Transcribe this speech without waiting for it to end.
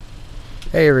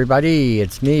Hey everybody,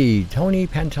 it's me, Tony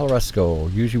Pantelresco.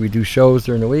 Usually we do shows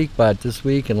during the week, but this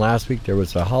week and last week there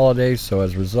was a holiday, so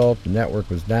as a result the network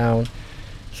was down.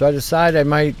 So I decided I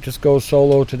might just go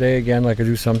solo today again like I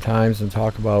do sometimes and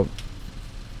talk about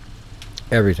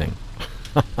everything.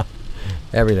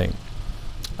 Everything.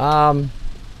 I'm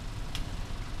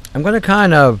going to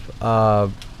kind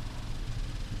of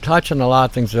touch on a lot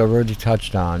of things that I've already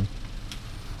touched on.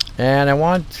 And I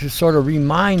want to sort of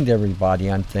remind everybody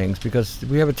on things because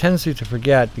we have a tendency to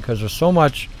forget because there's so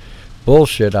much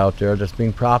bullshit out there that's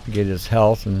being propagated as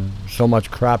health and so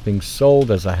much crap being sold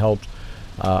as a health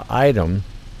item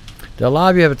that a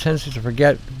lot of you have a tendency to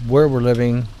forget where we're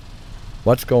living,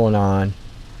 what's going on,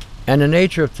 and the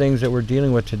nature of things that we're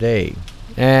dealing with today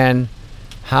and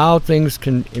how things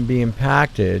can be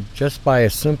impacted just by a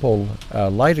simple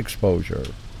light exposure.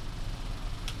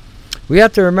 We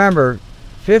have to remember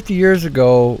 50 years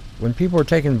ago, when people were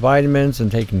taking vitamins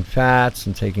and taking fats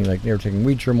and taking, like, they were taking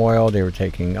wheat germ oil, they were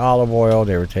taking olive oil,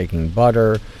 they were taking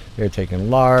butter, they were taking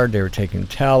lard, they were taking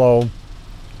tallow.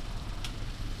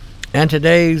 And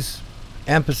today's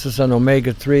emphasis on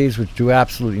omega-3s, which do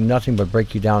absolutely nothing but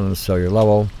break you down on the cellular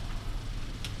level,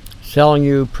 selling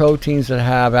you proteins that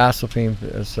have aspartame,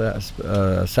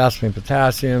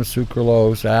 potassium,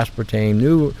 sucralose,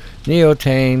 aspartame,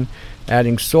 neotane,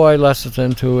 adding soy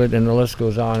lecithin to it, and the list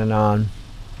goes on and on.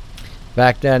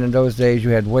 Back then, in those days, you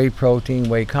had whey protein,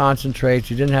 whey concentrates.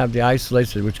 You didn't have the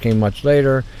isolates, which came much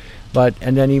later.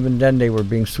 And then even then, they were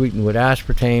being sweetened with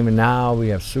aspartame. And now we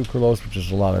have sucralose, which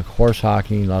is a lot of horse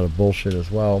hockey, a lot of bullshit as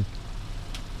well.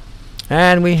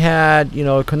 And we had,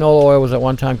 canola oil was at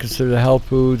one time considered a health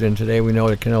food. And today we know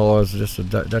that canola oil is just a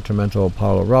detrimental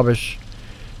pile of rubbish.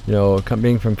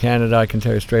 Being from Canada, I can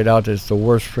tell you straight out that it's the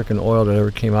worst freaking oil that ever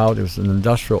came out. It was an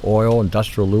industrial oil,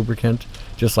 industrial lubricant,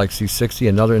 just like C60,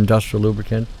 another industrial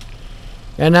lubricant.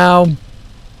 And now,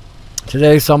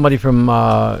 today, somebody from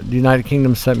the United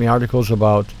Kingdom sent me articles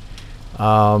about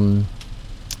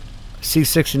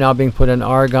C60 now being put in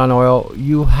argan oil.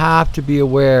 You have to be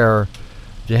aware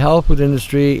the health food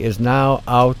industry is now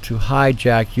out to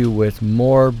hijack you with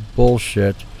more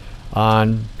bullshit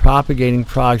on propagating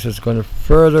products that's going to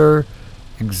further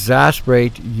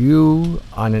exacerbate you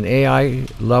on an AI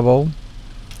level,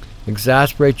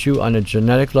 exacerbate you on a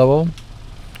genetic level,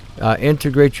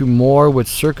 integrate you more with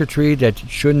circuitry that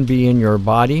shouldn't be in your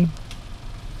body,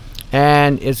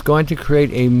 and it's going to create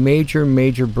a major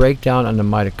breakdown on the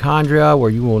mitochondria where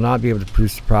you will not be able to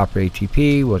produce the proper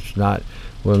ATP, which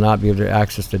will not be able to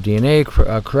access the DNA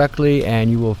correctly,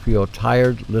 and you will feel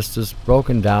tired, listless,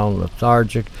 broken down,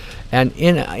 lethargic, and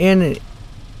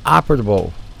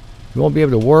inoperable. You won't be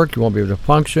able to work, you won't be able to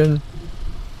function.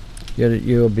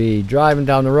 You'll be driving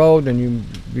down the road and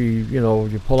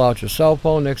you pull out your cell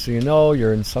phone, next thing you know,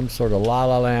 you're in some sort of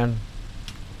la-la land.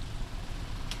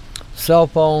 Cell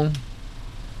phone,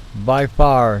 by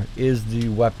far, is the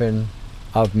weapon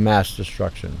of mass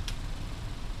destruction.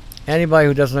 Anybody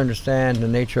who doesn't understand the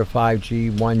nature of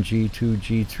 5G, 1G,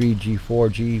 2G, 3G,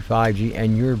 4G, 5G,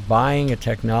 and you're buying a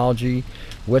technology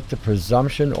with the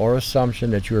presumption or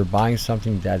assumption that you are buying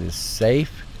something that is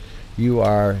safe, you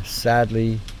are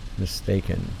sadly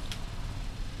mistaken.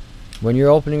 When you're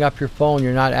opening up your phone,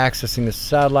 you're not accessing a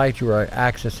satellite, you are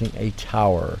accessing a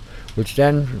tower, which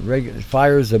then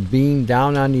fires a beam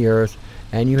down on the earth,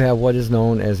 and you have what is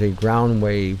known as a ground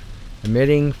wave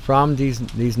emitting from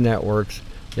these networks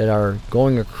that are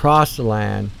going across the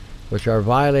land, which are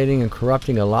violating and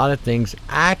corrupting a lot of things,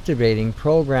 activating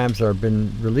programs that have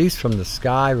been released from the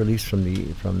sky, released from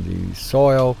the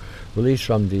soil, released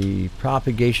from the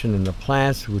propagation in the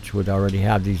plants, which would already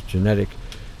have these genetic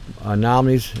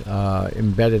anomalies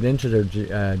embedded into their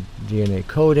DNA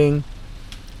coding,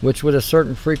 which with a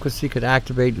certain frequency could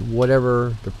activate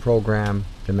whatever the program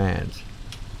demands.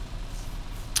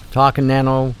 Talking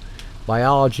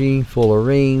nanobiology,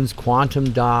 fullerenes,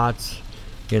 quantum dots,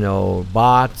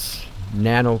 bots,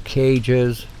 nano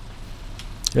cages.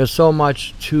 There's so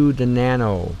much to the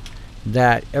nano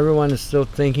that everyone is still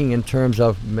thinking in terms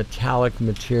of metallic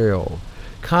material,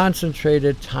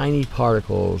 concentrated tiny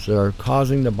particles that are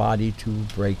causing the body to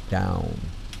break down.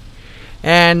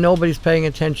 And nobody's paying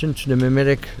attention to the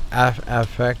mimetic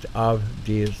effect of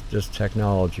this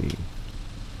technology.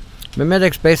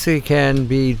 Mimetics basically can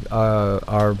be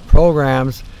are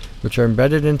programs which are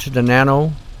embedded into the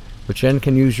nano, which then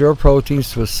can use your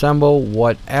proteins to assemble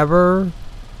whatever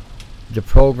the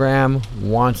program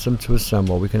wants them to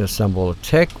assemble. We can assemble a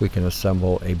tick, we can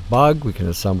assemble a bug, we can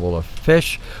assemble a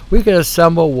fish, we can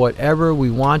assemble whatever we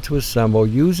want to assemble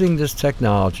using this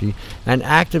technology and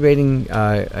activating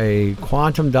a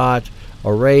quantum dot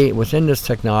array within this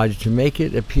technology to make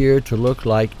it appear to look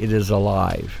like it is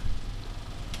alive.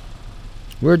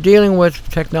 We're dealing with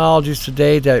technologies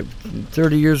today that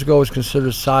 30 years ago was considered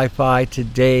sci-fi.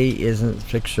 Today isn't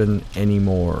fiction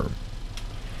anymore.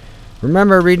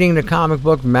 Remember reading the comic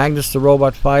book Magnus the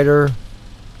Robot Fighter?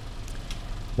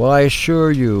 Well, I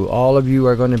assure you, all of you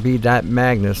are going to be that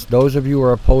Magnus. Those of you who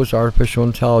are opposed to artificial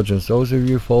intelligence, those of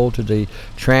you who hold to the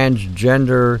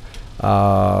transgender,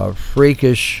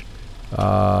 freakish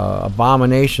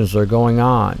abominations that are going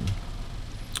on.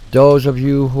 Those of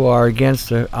you who are against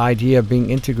the idea of being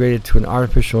integrated to an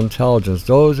artificial intelligence.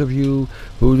 Those of you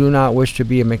who do not wish to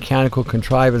be a mechanical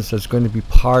contrivance that's going to be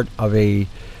part of a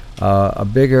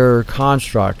bigger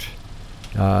construct.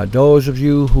 Those of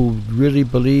you who really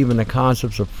believe in the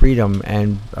concepts of freedom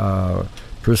and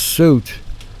pursuit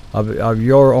of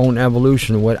your own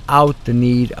evolution without the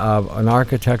need of an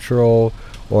architectural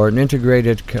or an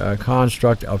integrated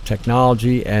construct of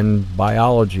technology and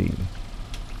biology.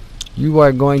 You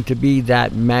are going to be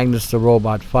that Magnus the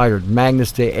Robot Fighter,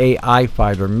 Magnus the AI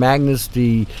Fighter, Magnus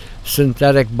the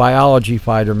Synthetic Biology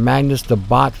Fighter, Magnus the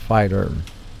Bot Fighter.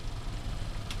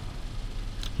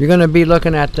 You're going to be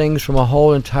looking at things from a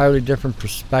whole entirely different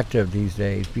perspective these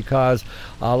days, because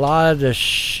a lot of the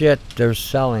shit they're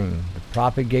selling, the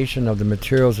propagation of the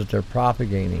materials that they're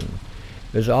propagating,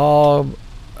 is all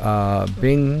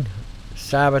being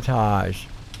sabotaged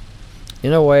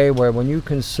in a way where when you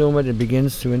consume it, it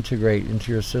begins to integrate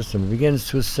into your system. It begins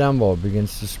to assemble, it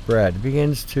begins to spread, it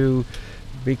begins to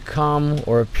become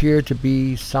or appear to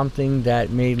be something that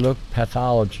may look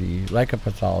pathology, like a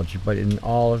pathology, but in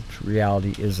all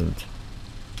reality isn't.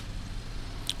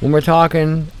 When we're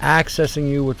talking accessing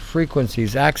you with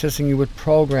frequencies, accessing you with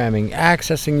programming,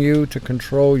 accessing you to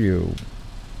control you,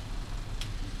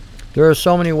 there are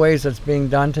so many ways that's being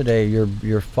done today.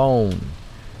 Your phone,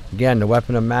 again, the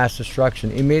weapon of mass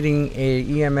destruction, emitting a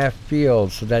EMF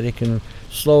field so that it can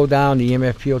slow down the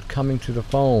EMF field coming to the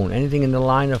phone. Anything in the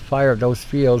line of fire of those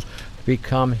fields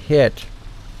become hit.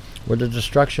 With the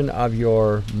destruction of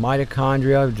your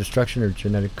mitochondria, destruction of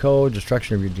genetic code,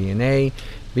 destruction of your DNA,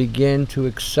 begin to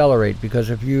accelerate. Because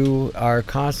if you are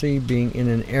constantly being in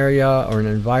an area or an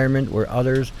environment where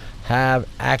others have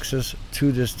access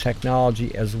to this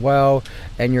technology as well,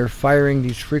 and you're firing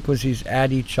these frequencies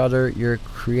at each other, you're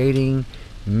creating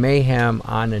mayhem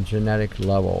on a genetic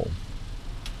level.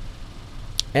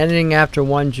 Anything after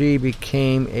 1G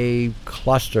became a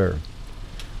cluster,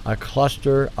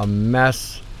 a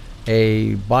mess,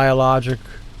 a biological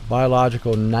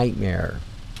nightmare,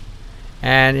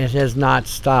 and it has not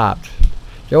stopped.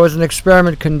 There was an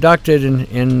experiment conducted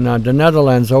in the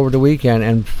Netherlands over the weekend,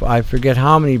 and I forget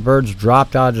how many birds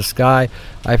dropped out of the sky.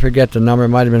 I forget the number. It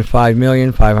might have been 5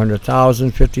 million,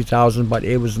 500,000, 50,000, but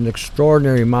it was an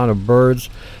extraordinary amount of birds,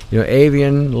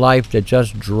 avian life that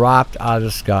just dropped out of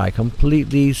the sky,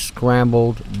 completely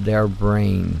scrambled their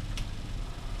brain.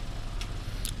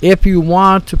 If you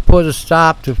want to put a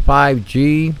stop to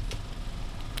 5G,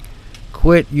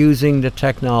 quit using the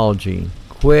technology.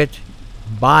 Quit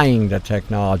buying the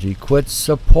technology. Quit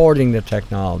supporting the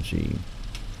technology.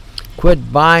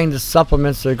 Quit buying the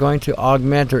supplements that are going to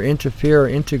augment or interfere or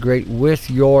integrate with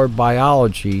your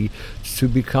biology to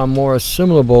become more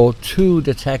assimilable to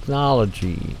the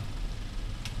technology.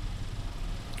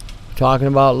 Talking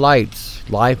about lights,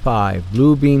 Li-Fi,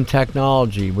 blue beam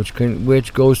technology,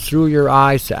 which goes through your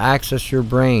eyes to access your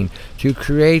brain, to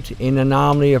create an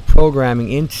anomaly of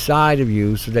programming inside of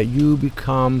you so that you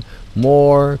become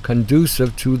more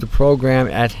conducive to the program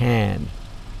at hand.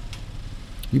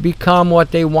 You become what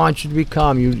they want you to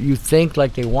become. You think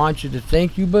like they want you to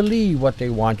think. You believe what they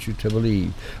want you to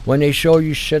believe. When they show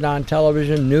you shit on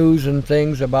television, news and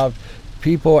things about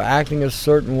people acting a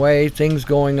certain way, things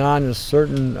going on in a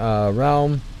certain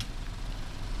realm,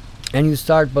 and you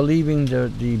start believing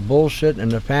the bullshit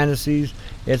and the fantasies,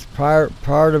 it's part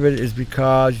of it is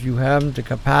because you haven't the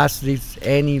capacity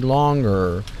any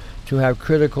longer to have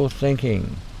critical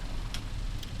thinking.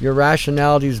 Your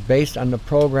rationality is based on the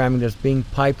programming that's being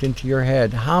piped into your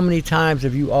head. How many times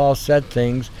have you all said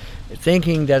things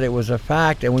thinking that it was a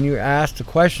fact, and when you ask the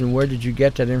question, where did you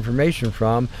get that information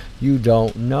from, you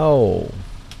don't know?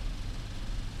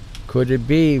 Could it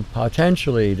be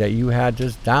potentially that you had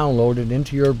this downloaded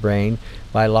into your brain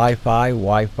by Li-Fi,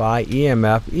 Wi-Fi,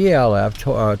 EMF, ELF,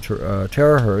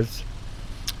 terahertz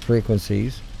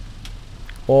frequencies,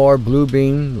 or blue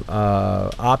beam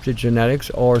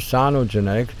optogenetics or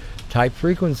sonogenetic type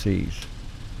frequencies?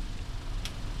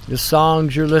 The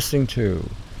songs you're listening to,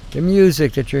 the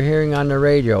music that you're hearing on the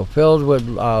radio, filled with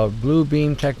blue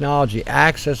beam technology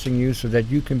accessing you so that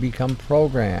you can become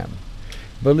programmed.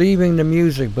 believing the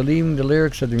music, believing the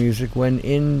lyrics of the music, when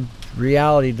in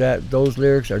reality that those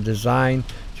lyrics are designed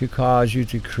to cause you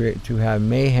to have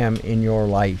mayhem in your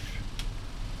life,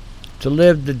 to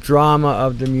live the drama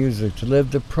of the music, to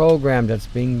live the program that's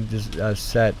being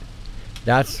set.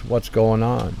 That's what's going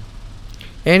on.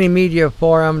 Any media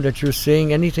forum that you're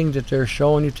seeing, anything that they're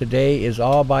showing you today, is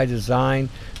all by design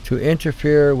to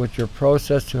interfere with your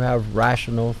process to have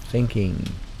rational thinking,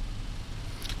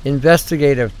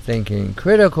 investigative thinking,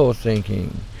 critical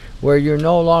thinking, where you're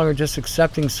no longer just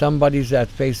accepting somebody's at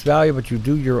face value, but you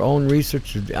do your own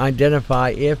research to identify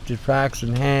if the facts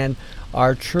in hand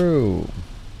are true.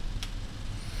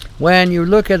 When you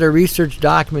look at a research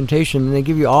documentation and they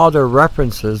give you all their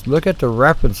references, look at the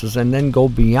references and then go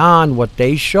beyond what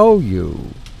they show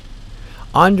you.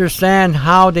 Understand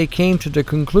how they came to the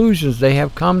conclusions they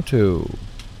have come to.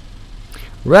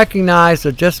 Recognize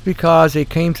that just because they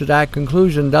came to that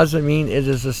conclusion doesn't mean it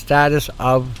is the status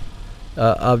of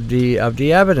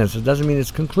the evidence. It doesn't mean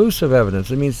it's conclusive evidence.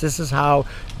 It means this is how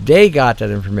they got that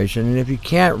information. And if you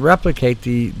can't replicate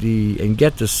and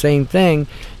get the same thing,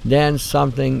 then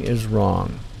something is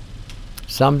wrong.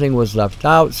 Something was left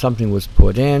out. Something was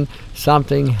put in.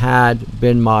 Something had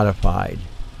been modified.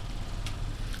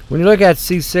 When you look at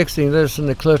C60, you listen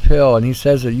to Cliff Hill, and he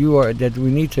says that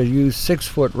we need to use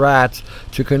 6-foot rats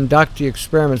to conduct the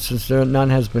experiment since none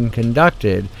has been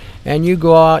conducted, and you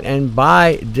go out and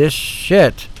buy this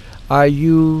shit. Are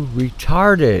you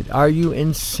retarded? Are you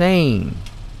insane?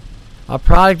 A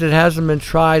product that hasn't been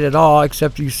tried at all,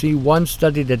 except you see one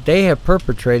study that they have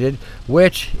perpetrated,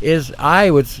 which is, I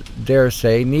would dare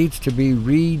say, needs to be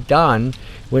redone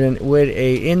with an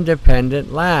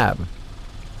independent lab.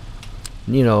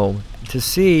 To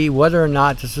see whether or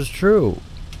not this is true.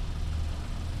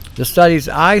 The studies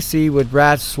I see with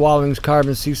rats swallowing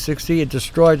carbon C60, it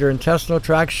destroyed their intestinal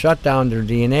tract, shut down their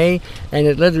DNA, and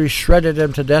it literally shredded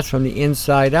them to death from the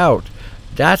inside out.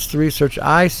 That's the research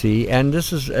I see, and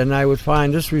I would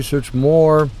find this research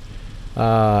more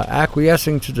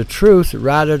acquiescing to the truth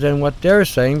rather than what they're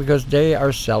saying, because they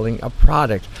are selling a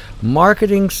product.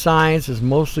 Marketing science is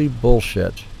mostly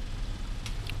bullshit.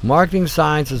 Marketing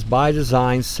science is by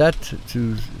design set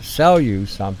to sell you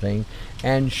something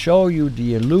and show you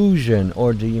the illusion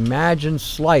or the imagined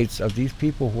slights of these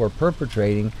people who are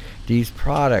perpetrating these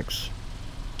products.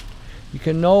 You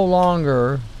can no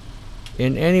longer,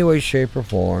 in any way, shape, or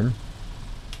form,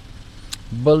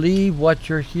 believe what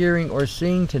you're hearing or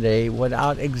seeing today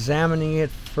without examining it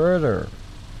further.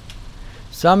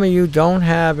 Some of you don't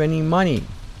have any money.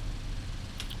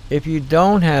 If you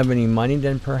don't have any money,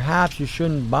 then perhaps you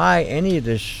shouldn't buy any of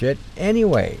this shit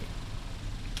anyway.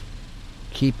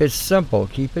 Keep it simple,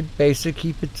 keep it basic,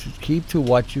 keep to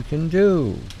what you can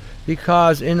do.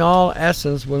 Because in all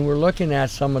essence, when we're looking at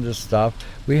some of this stuff,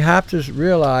 we have to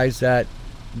realize that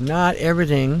not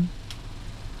everything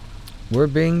we're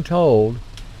being told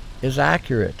is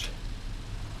accurate.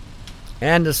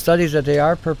 And the studies that they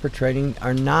are perpetrating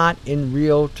are not in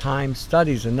real-time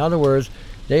studies. In other words,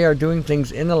 they are doing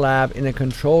things in the lab in a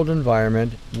controlled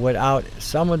environment without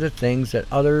some of the things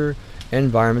that other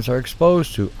environments are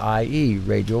exposed to, i.e.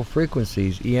 radio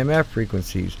frequencies, EMF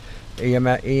frequencies,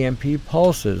 EMP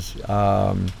pulses,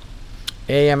 AM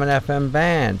and FM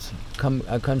bands,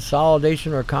 a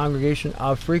consolidation or congregation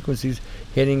of frequencies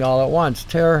hitting all at once,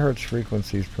 terahertz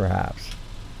frequencies perhaps.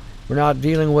 We're not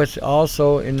dealing with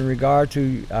also in regard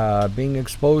to being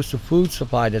exposed to food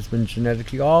supply that's been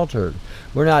genetically altered.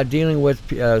 We're not dealing with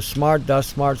smart dust,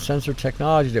 smart sensor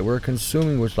technology that we're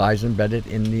consuming, which lies embedded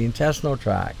in the intestinal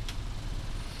tract.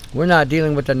 We're not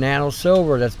dealing with the nano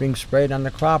silver that's being sprayed on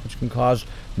the crop, which can cause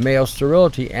male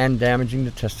sterility and damaging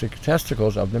the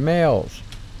testicles of the males.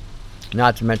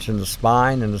 Not to mention the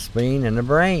spine and the spleen and the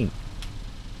brain.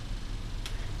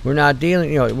 We're not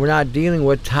dealing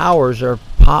with towers that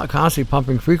are constantly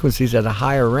pumping frequencies at a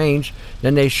higher range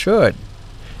than they should.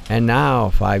 And now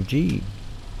 5G.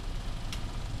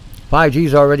 5G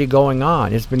is already going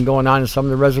on. It's been going on in some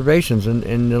of the reservations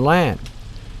in the land.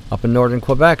 Up in northern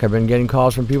Quebec, I've been getting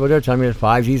calls from people there telling me that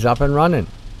 5G is up and running.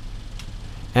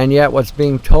 And yet what's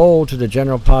being told to the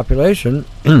general population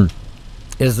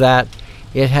is that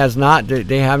it has not,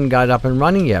 they haven't got up and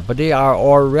running yet, but they are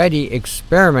already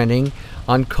experimenting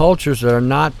on cultures that are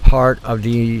not part of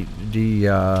the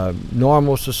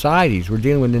normal societies. We're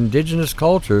dealing with indigenous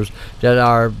cultures that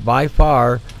are by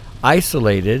far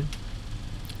isolated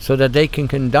so that they can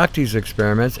conduct these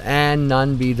experiments and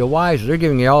none be the wiser. They're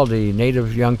giving all the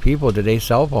native young people today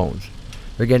cell phones.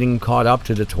 They're getting caught up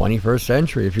to the 21st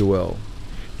century, if you will.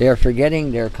 They are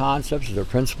forgetting their concepts, their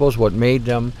principles, what made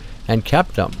them and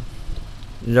kept them.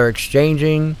 They're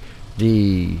exchanging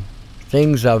the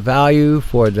things of value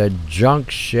for the junk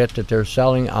shit that they're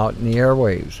selling out in the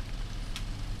airwaves.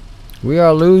 We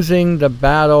are losing the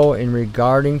battle in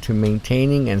regarding to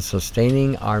maintaining and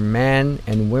sustaining our man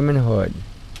and womanhood.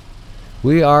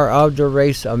 We are of the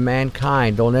race of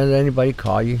mankind. Don't let anybody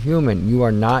call you human. You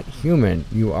are not human.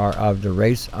 You are of the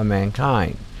race of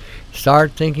mankind.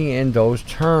 Start thinking in those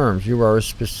terms. You are a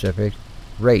specific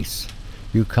race.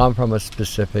 You come from a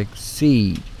specific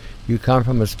seed. You come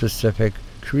from a specific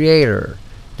creator.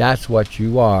 That's what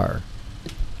you are.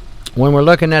 When we're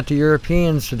looking at the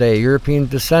Europeans today, European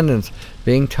descendants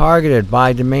being targeted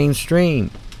by the mainstream,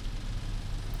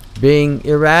 being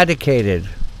eradicated,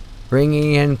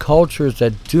 bringing in cultures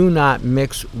that do not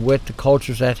mix with the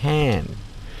cultures at hand.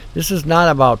 This is not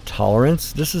about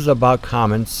tolerance. This is about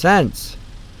common sense.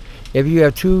 If you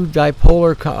have two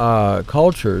dipolar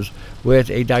cultures with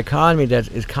a dichotomy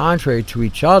that is contrary to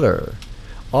each other,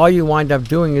 all you wind up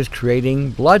doing is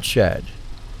creating bloodshed.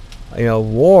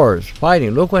 Wars,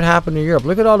 fighting. Look what happened in Europe.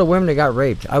 Look at all the women that got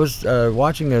raped. I was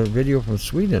watching a video from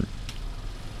Sweden.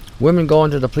 Women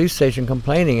going to the police station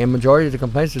complaining, and majority of the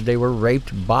complaints that they were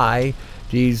raped by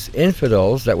these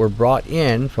infidels that were brought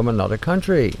in from another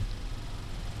country.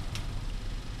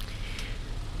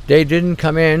 They didn't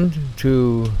come in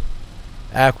to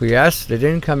acquiesce. They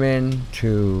didn't come in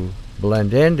to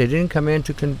blend in. They didn't come in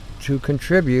to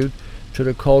contribute to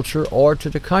the culture or to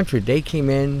the country. They came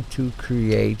in to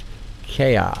create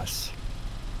chaos.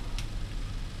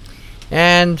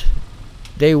 And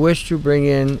they wish to bring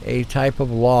in a type of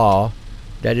law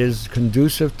that is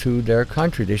conducive to their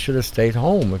country. They should have stayed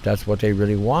home if that's what they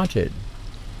really wanted.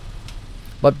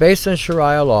 But based on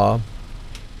Sharia law,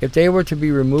 if they were to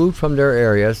be removed from their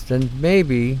areas, then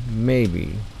maybe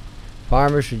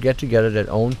farmers should get together that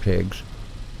own pigs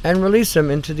and release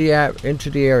them into the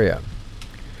area.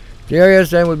 The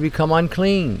areas then would become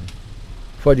unclean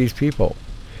for these people,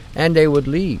 and they would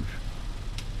leave.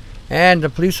 And the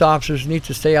police officers need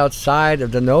to stay outside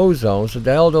of the no zone, so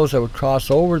that all those that would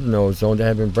cross over the no zone that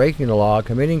have been breaking the law,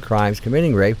 committing crimes,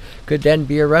 committing rape, could then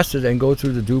be arrested and go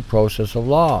through the due process of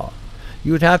law.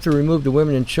 You would have to remove the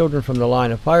women and children from the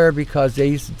line of fire because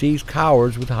these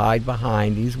cowards would hide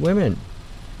behind these women.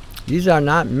 These are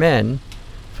not men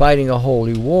fighting a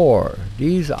holy war.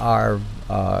 These are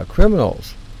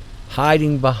criminals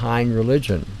hiding behind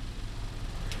religion.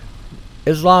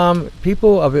 Islam,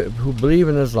 people who believe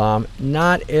in Islam,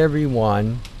 not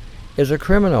everyone is a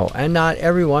criminal, and not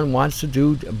everyone wants to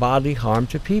do bodily harm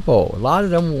to people. A lot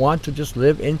of them want to just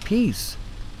live in peace.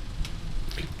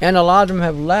 And a lot of them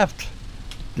have left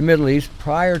the Middle East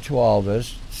prior to all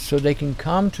this so they can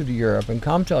come to Europe and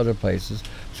come to other places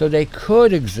so they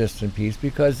could exist in peace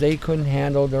because they couldn't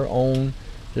handle their own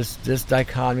this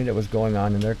dichotomy that was going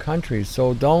on in their countries.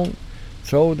 So don't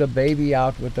throw the baby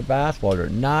out with the bathwater.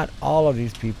 Not all of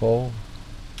these people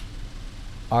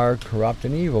are corrupt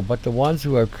and evil, but the ones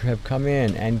who have come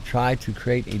in and tried to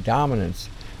create a dominance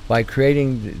by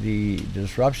creating the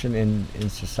disruption in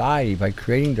society, by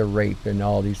creating the rape and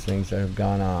all these things that have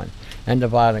gone on, and the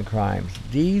violent crimes.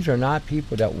 These are not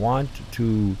people that want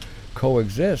to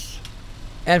coexist.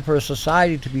 And for a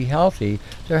society to be healthy,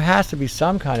 there has to be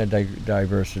some kind of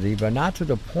diversity, but not to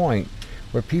the point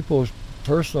where people's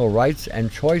personal rights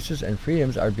and choices and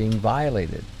freedoms are being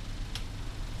violated.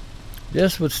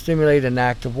 This would stimulate an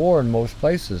act of war in most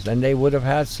places, and they would have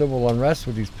had civil unrest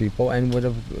with these people and would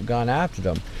have gone after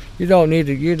them. You don't need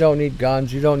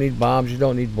guns, you don't need bombs, you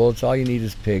don't need bullets. All you need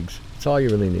is pigs. That's all you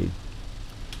really need.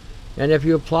 And if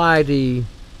you apply the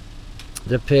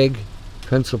pig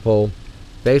principle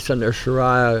based on their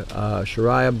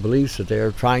Sharia beliefs that they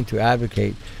are trying to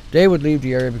advocate, they would leave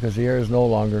the area because the area is no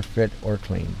longer fit or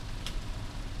clean.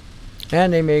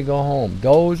 And they may go home.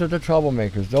 Those are the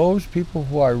troublemakers. Those people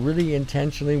who are really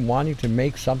intentionally wanting to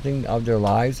make something of their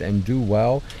lives and do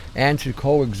well and to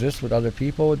coexist with other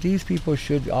people, these people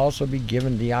should also be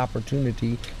given the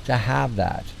opportunity to have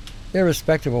that,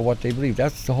 irrespective of what they believe.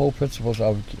 That's the whole principles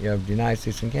of the United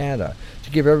States and Canada,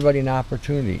 to give everybody an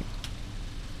opportunity.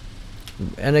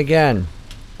 And again,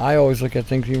 I always look at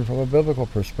things even from a biblical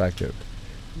perspective.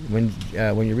 When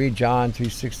you read John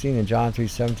 3:16 and John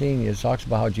 3:17, it talks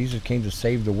about how Jesus came to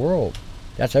save the world.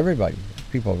 That's everybody.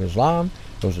 People of Islam,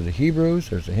 those are the Hebrews,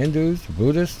 there's the Hindus, the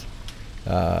Buddhists,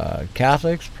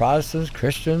 Catholics, Protestants,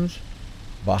 Christians,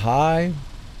 Baha'i,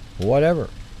 whatever.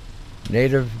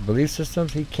 Native belief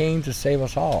systems, he came to save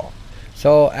us all.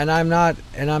 So, and I'm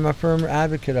a firm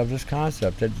advocate of this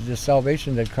concept that the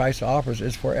salvation that Christ offers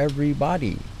is for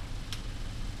everybody.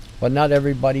 But not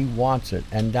everybody wants it,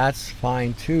 and that's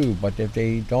fine too. But if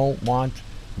they don't want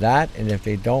that, and if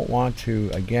they don't want to,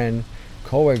 again,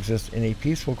 coexist in a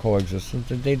peaceful coexistence,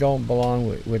 that they don't belong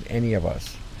with any of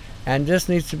us. And this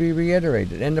needs to be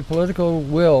reiterated. And the political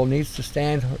will needs to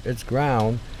stand its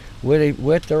ground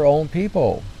with their own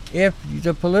people. If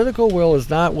the political will is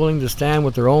not willing to stand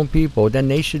with their own people, then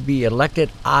they should be elected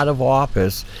out of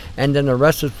office and then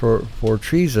arrested for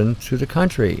treason to the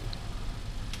country.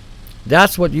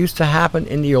 That's what used to happen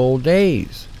in the old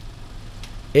days.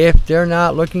 If they're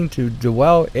not looking to do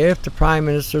well, if the Prime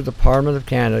Minister, the Parliament of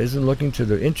Canada isn't looking to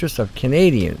the interests of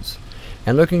Canadians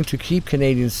and looking to keep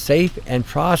Canadians safe and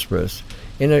prosperous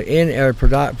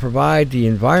provide the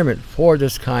environment for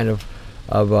this kind of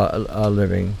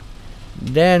living,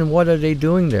 then what are they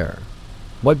doing there?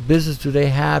 What business do they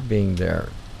have being there?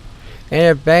 And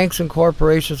if banks and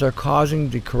corporations are causing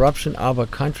the corruption of a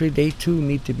country, they too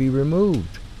need to be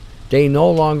removed. They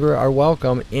no longer are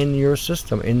welcome in your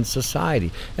system, in society.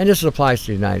 And this applies to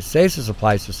the United States, this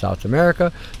applies to South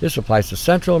America, this applies to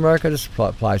Central America, this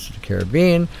applies to the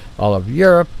Caribbean, all of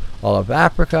Europe, all of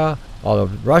Africa, all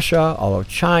of Russia, all of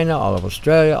China, all of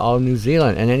Australia, all of New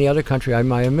Zealand, and any other country I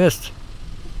might have missed.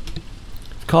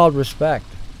 It's called respect.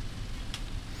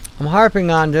 I'm harping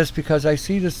on this because I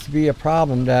see this to be a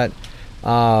problem that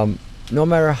no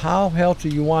matter how healthy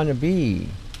you want to be,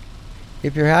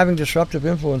 if you're having disruptive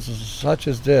influences such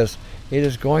as this, it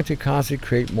is going to constantly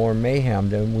create more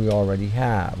mayhem than we already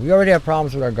have. We already have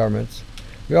problems with our governments.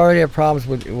 We already have problems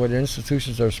with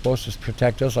institutions that are supposed to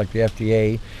protect us, like the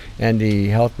FDA and the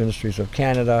health ministries of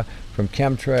Canada, from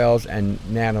chemtrails and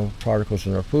nanoparticles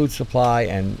in our food supply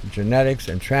and genetics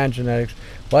and transgenetics.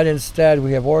 But instead,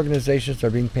 we have organizations that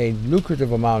are being paid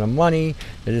lucrative amount of money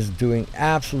that is doing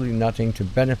absolutely nothing to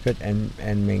benefit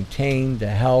and maintain the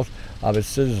health of its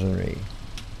citizenry.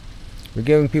 We're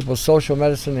giving people social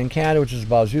medicine in Canada, which is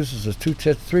about as useless as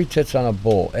three tits on a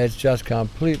bull. It's just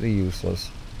completely useless.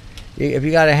 If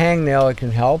you got a hangnail, it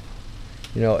can help.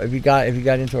 You know, if you got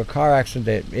into a car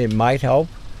accident, it might help.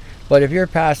 But if you're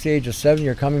past the age of 70,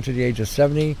 you're coming to the age of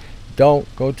 70, don't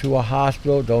go to a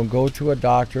hospital, don't go to a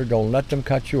doctor, don't let them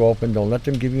cut you open, don't let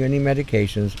them give you any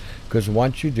medications, because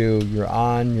once you do, you're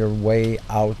on your way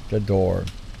out the door.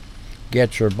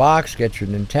 Get your box, get your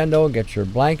Nintendo, get your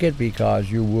blanket,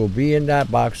 because you will be in that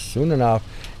box soon enough,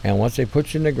 and once they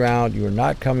put you in the ground, you are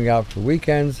not coming out for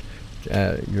weekends,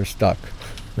 you're stuck.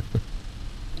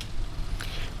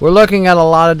 We're looking at a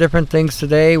lot of different things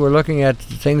today. We're looking at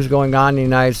things going on in the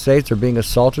United States. They're being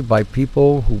assaulted by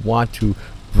people who want to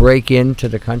break into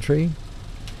the country,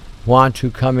 want to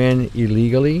come in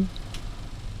illegally.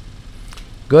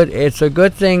 Good. It's a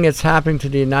good thing it's happening to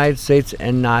the United States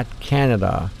and not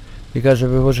Canada, because if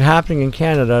it was happening in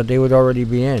Canada, they would already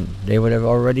be in. They would have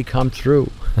already come through.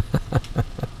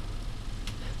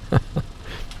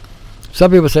 Some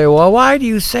people say, well, why do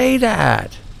you say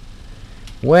that?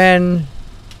 When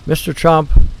Mr.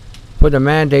 Trump put a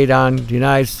mandate on the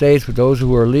United States with those who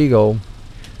were illegal,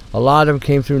 a lot of them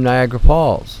came through Niagara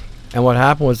Falls. And what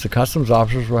happened was the customs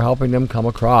officers were helping them come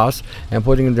across and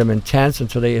putting them in tents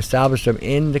until they established them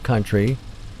in the country,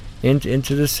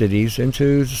 into the cities,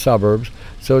 into the suburbs,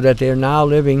 so that they're now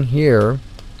living here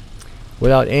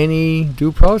without any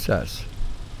due process.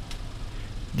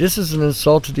 This is an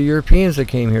insult to the Europeans that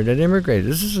came here, that immigrated.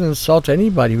 This is an insult to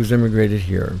anybody who's immigrated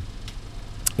here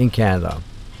in Canada.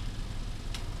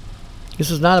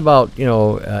 This is not about,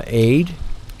 aid,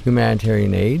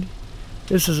 humanitarian aid.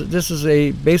 This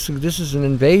is an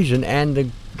invasion,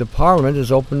 and the Parliament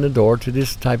has opened the door to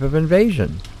this type of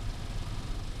invasion.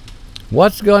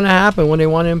 What's going to happen when they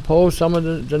want to impose some of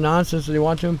the nonsense that they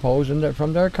want to impose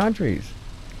from their countries?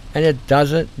 And it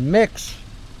doesn't mix.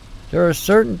 There are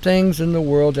certain things in the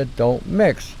world that don't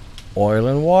mix. Oil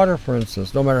and water, for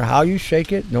instance. No matter how you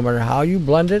shake it, no matter how you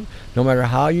blend it, no matter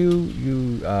how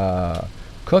you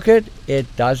cook it,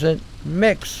 it doesn't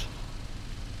mix.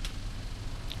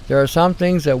 There are some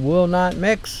things that will not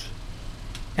mix.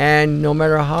 And no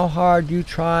matter how hard you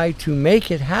try to make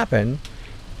it happen,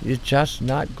 it's just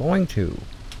not going to.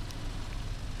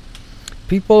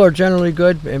 People are generally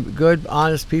good,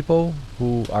 honest people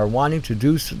who are wanting to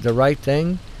do the right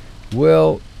thing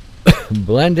will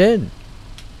blend in.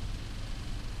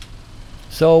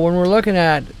 So when we're looking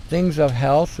at things of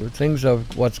health or things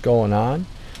of what's going on,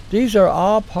 these are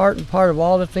all part of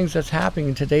all the things that's happening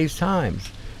in today's times.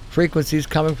 Frequencies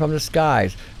coming from the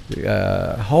skies,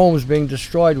 homes being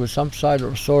destroyed with some sort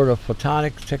of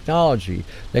photonic technology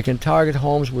that can target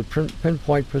homes with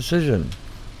pinpoint precision.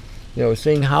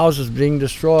 Seeing houses being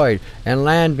destroyed and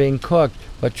land being cooked,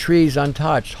 but trees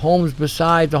untouched, homes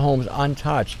beside the homes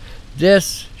untouched.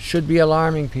 This should be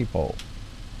alarming people.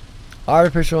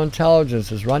 Artificial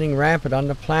intelligence is running rampant on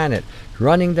the planet,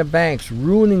 running the banks,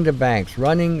 ruining the banks,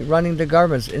 running the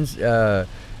governments,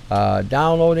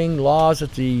 downloading laws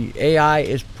that the AI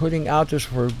is putting out there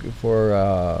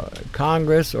for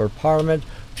Congress or Parliament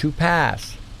to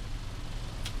pass.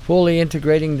 Fully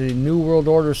integrating the New World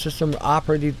Order system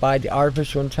operated by the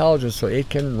artificial intelligence so it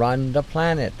can run the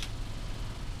planet.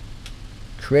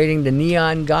 Creating the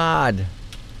neon god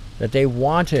that they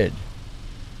wanted.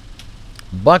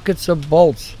 Buckets of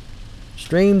bolts,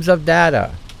 streams of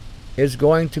data is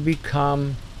going to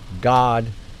become God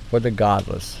for the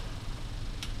godless.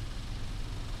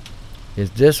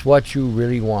 Is this what you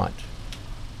really want?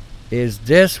 Is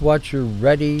this what you're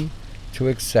ready to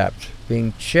accept?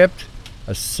 Being chipped,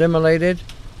 assimilated,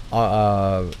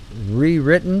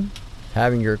 rewritten,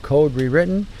 having your code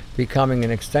rewritten, becoming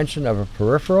an extension of a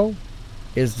peripheral?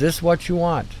 Is this what you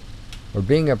want? Or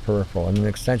being a peripheral and an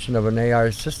extension of an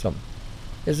AI system?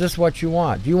 Is this what you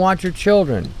want? Do you want your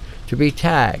children to be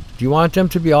tagged? Do you want them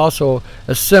to be also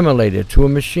assimilated to a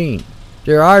machine?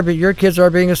 Your kids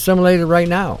are being assimilated right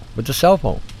now with the cell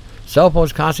phone. Cell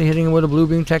phones constantly hitting them with a blue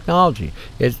beam technology.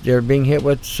 They're being hit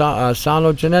with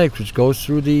sonogenetics, which goes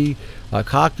through the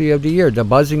cochlea of the ear, the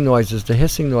buzzing noises, the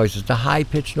hissing noises, the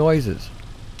high-pitched noises.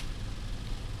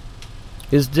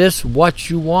 Is this what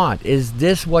you want? Is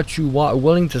this what you want?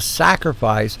 Willing to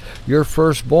sacrifice your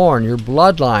firstborn, your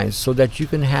bloodlines, so that you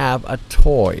can have a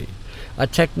toy, a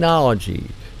technology,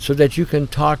 so that you can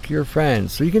talk to your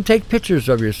friends, so you can take pictures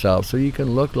of yourself, so you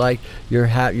can look like you're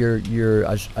having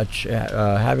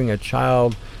a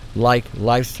child-like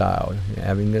lifestyle,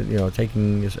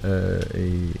 taking a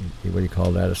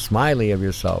smiley of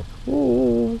yourself.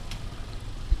 Ooh.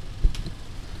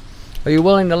 Are you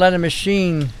willing to let a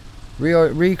machine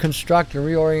reconstruct and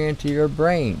reorient your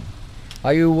brain?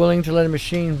 Are you willing to let a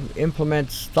machine implement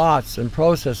thoughts and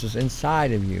processes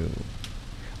inside of you?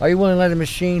 Are you willing to let a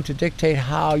machine to dictate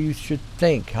how you should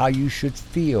think, how you should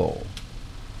feel?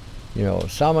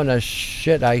 Some of the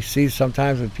shit I see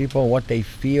sometimes with people and what they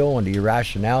feel and the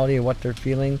irrationality of what they're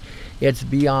feeling, it's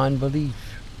beyond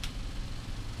belief.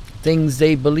 Things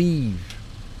they believe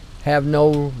have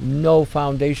no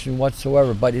foundation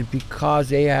whatsoever, but it's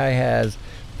because AI has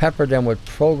peppered them with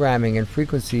programming and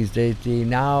frequencies. They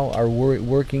now are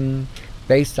working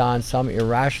based on some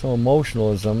irrational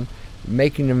emotionalism,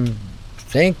 making them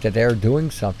think that they're doing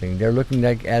something. They're looking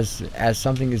like as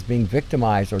something is being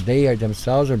victimized, or they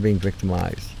themselves are being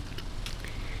victimized.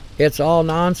 It's all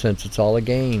nonsense. It's all a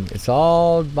game. It's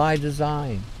all by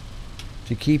design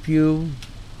to keep you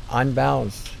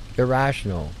unbalanced,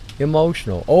 irrational,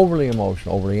 overly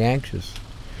emotional, overly anxious,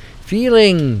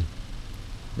 feeling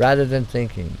rather than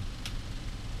thinking.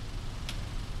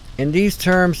 In these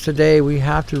terms today, we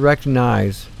have to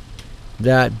recognize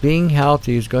that being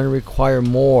healthy is going to require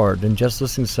more than just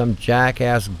listening to some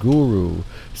jackass guru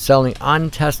selling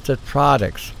untested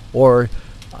products or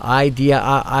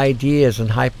ideas and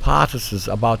hypotheses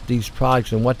about these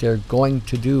products and what they're going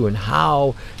to do and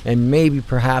how and maybe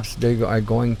perhaps they are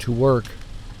going to work.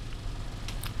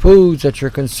 Foods that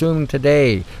you're consuming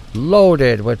today,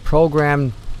 loaded with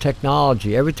programmed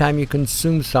technology. Every time you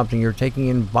consume something, you're taking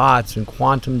in bots and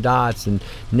quantum dots and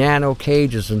nano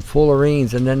cages and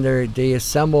fullerenes, and then they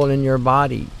assemble in your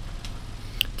body.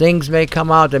 Things may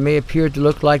come out that may appear to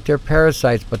look like they're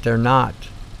parasites, but they're not.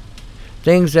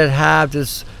 Things that have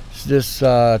this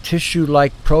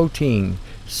tissue-like protein,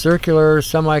 circular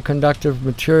semiconductive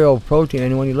material protein,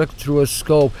 and when you look through a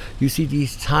scope, you see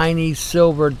these tiny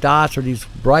silver dots, or these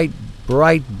bright,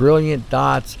 brilliant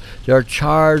dots that are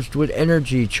charged with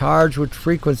energy, charged with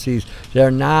frequencies.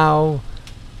 They're now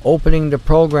opening the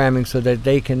programming so that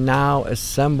they can now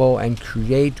assemble and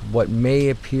create what may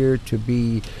appear to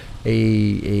be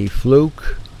a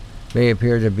fluke, may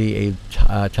appear to be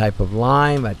a type of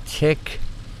Lyme, a tick,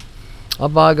 a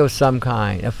bug of some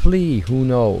kind, a flea, who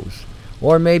knows,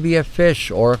 or maybe a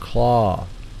fish or a claw.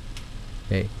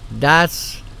 Okay,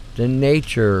 that's the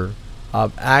nature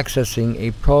of accessing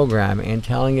a program and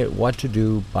telling it what to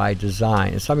do by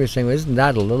design. And some of you are saying, well, isn't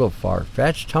that a little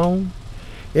far-fetched, Tone?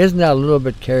 Isn't that a little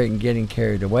bit getting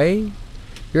carried away?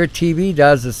 Your TV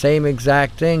does the same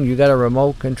exact thing. You got a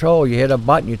remote control. You hit a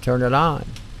button, you turn it on.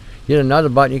 You hit another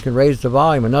button, you can raise the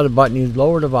volume. Another button, you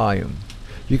lower the volume.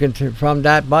 You can from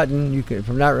that button,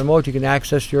 from that remote, you can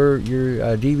access your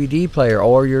DVD player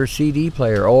or your CD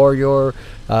player or your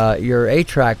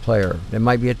 8-track player that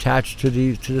might be attached to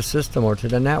the system or to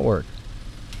the network.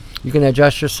 You can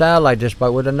adjust your satellite dish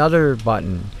with another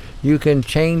button. You can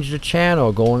change the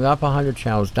channel, going up 100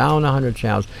 channels, down 100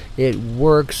 channels. It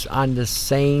works on the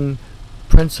same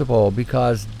principle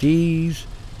because these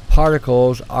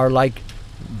particles are like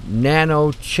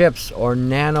nano chips or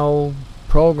nano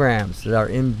programs that are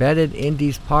embedded in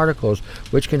these particles,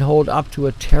 which can hold up to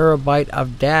a terabyte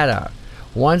of data.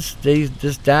 Once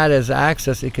this data is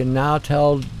accessed, it can now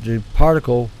tell the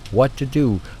particle what to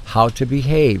do, how to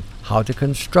behave, how to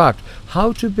construct,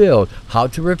 how to build, how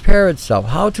to repair itself,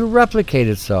 how to replicate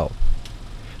itself.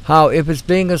 How, if it's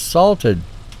being assaulted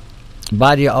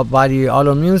by the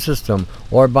autoimmune system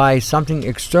or by something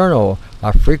external,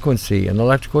 a frequency, an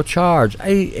electrical charge,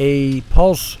 a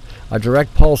pulse, a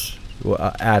direct pulse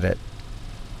at it.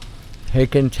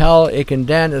 It can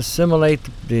then assimilate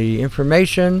the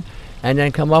information and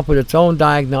then come up with its own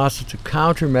diagnostic to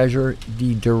countermeasure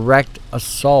the direct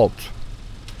assault.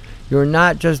 You're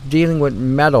not just dealing with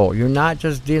metal. You're not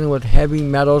just dealing with heavy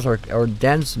metals or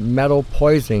dense metal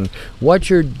poisoning. What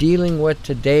you're dealing with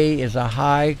today is a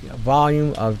high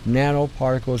volume of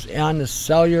nanoparticles on the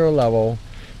cellular level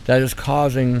that is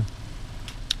causing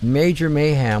major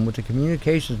mayhem with the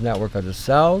communications network of the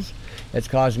cells. It's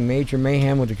causing major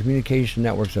mayhem with the communication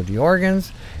networks of the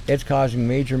organs. It's causing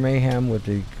major mayhem with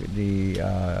the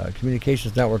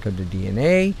communications network of the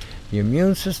DNA, the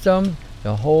immune system,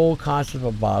 the whole concept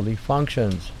of bodily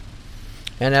functions.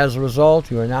 And as a result,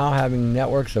 you are now having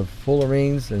networks of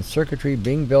fullerenes and circuitry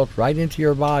being built right into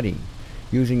your body,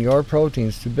 using your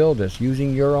proteins to build this,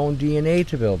 using your own DNA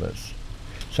to build this.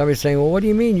 Somebody's saying, well, what do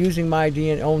you mean using my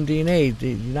own DNA? The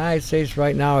United States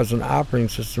right now is an operating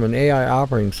system, an AI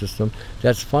operating system,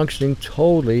 that's functioning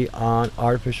totally on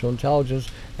artificial intelligence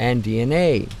and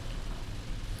DNA.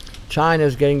 China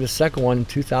is getting the second one in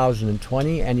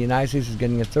 2020, and the United States is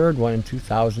getting a third one in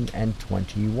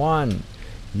 2021,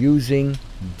 using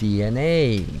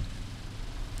DNA.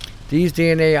 These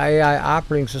DNA AI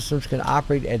operating systems can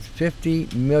operate at 50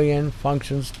 million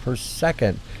functions per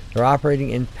second. They're operating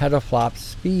in petaflop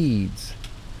speeds.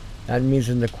 That means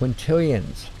in the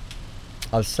quintillions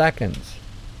of seconds.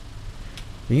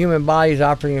 The human body is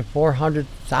operating at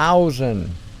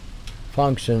 400,000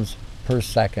 functions per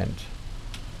second.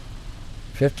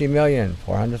 50 million,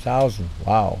 400,000,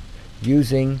 wow,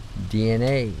 using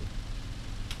DNA.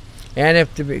 And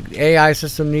if the AI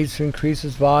system needs to increase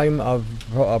its volume of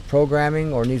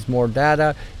programming or needs more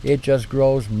data, it just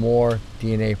grows more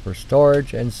DNA for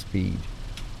storage and speed.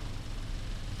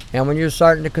 And when you're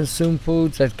starting to consume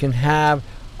foods that can have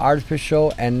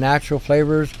artificial and natural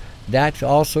flavors, that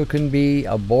also can be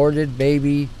aborted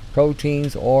baby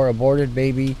proteins or aborted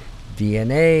baby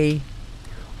DNA,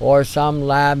 or some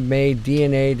lab-made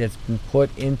DNA that's been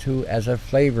put into as a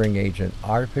flavoring agent,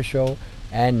 artificial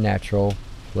and natural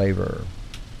flavor.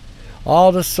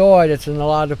 All the soy that's in a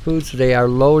lot of foods today are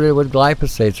loaded with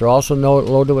glyphosates. They're also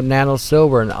loaded with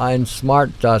nanosilver and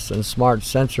smart dust and smart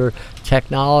sensor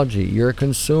technology. You're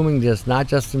consuming this not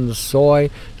just in the soy,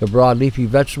 the broad leafy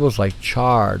vegetables like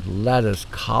chard, lettuce,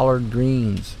 collard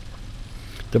greens,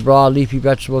 the broad leafy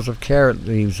vegetables of carrot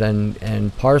leaves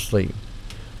and parsley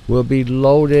will be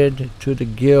loaded to the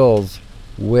gills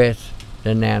with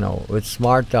the nano, with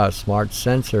smart dust, smart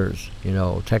sensors,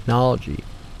 technology.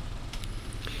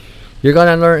 You're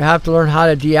going to have to learn how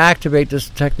to deactivate this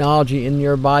technology in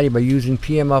your body by using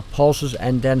PMF pulses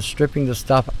and then stripping the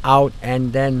stuff out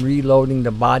and then reloading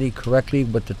the body correctly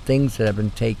with the things that have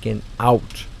been taken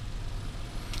out.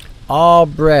 All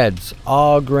breads,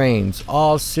 all grains,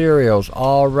 all cereals,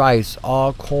 all rice,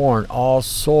 all corn, all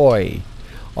soy,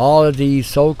 all of these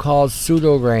so-called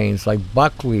pseudo grains like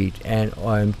buckwheat and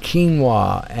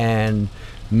quinoa and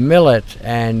millet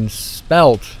and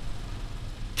spelt,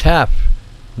 teff,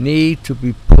 need to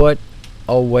be put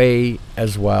away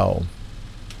as well.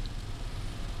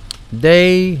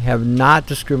 They have not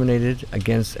discriminated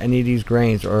against any of these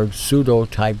grains or pseudo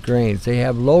type grains. They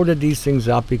have loaded these things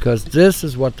up because this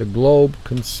is what the globe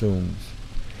consumes.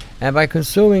 And by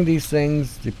consuming these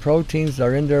things, the proteins that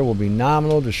are in there will be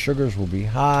nominal, the sugars will be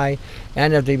high,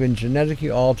 and if they've been genetically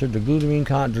altered, the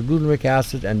glutamic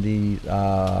acid and the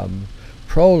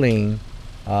proline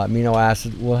amino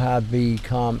acid will have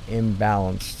become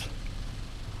imbalanced.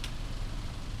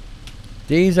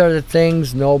 These are the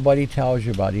things nobody tells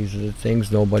you about. These are the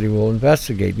things nobody will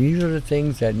investigate. These are the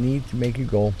things that need to make you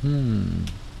go,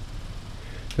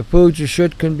 The foods you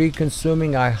can be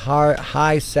consuming are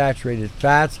high saturated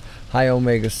fats, high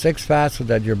omega-6 fats, so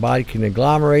that your body can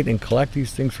agglomerate and collect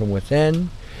these things from within.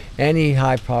 Any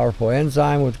high powerful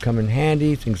enzyme would come in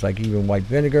handy, things like even white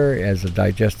vinegar as a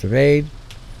digestive aid.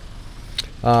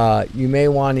 You may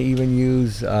want to even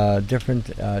use different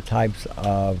types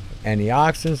of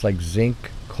antioxidants like zinc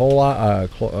chloride,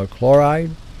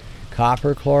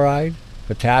 copper chloride,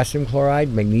 potassium chloride,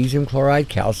 magnesium chloride,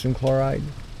 calcium chloride.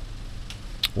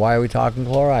 Why are we talking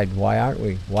chloride? Why aren't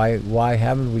we? Why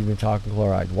haven't we been talking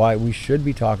chloride? Why we should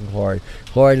be talking chloride?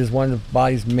 Chloride is one of the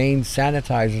body's main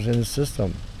sanitizers in the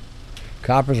system.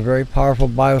 Copper is a very powerful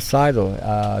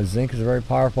biocidal. Zinc is a very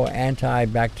powerful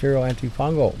antibacterial,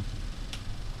 antifungal.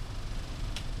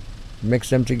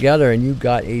 Mix them together and you've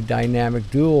got a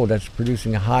dynamic duo that's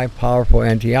producing a high powerful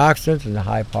antioxidant and a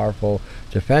high powerful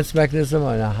defense mechanism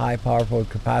and a high powerful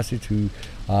capacity to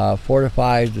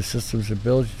fortify the system's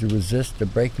ability to resist the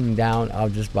breaking down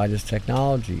of this by this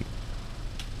technology.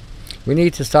 We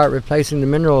need to start replacing the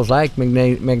minerals like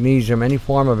magnesium, any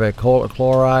form of it,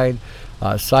 chloride,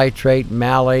 citrate,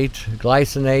 malate,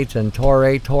 glycinate, and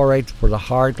taurate. Taurate for the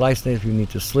heart, glycinate if you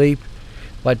need to sleep.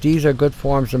 But these are good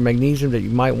forms of magnesium that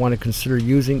you might want to consider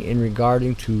using in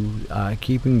regarding to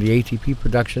keeping the ATP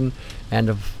production and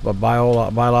the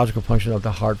biological function of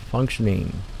the heart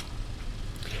functioning.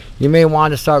 You may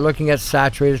want to start looking at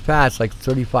saturated fats like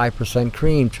 35%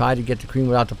 cream. Try to get the cream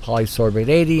without the polysorbate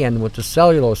 80 and with the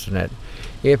cellulose in it.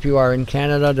 If you are in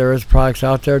Canada, there is products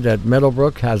out there that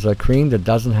Meadowbrook has a cream that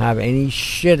doesn't have any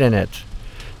shit in it.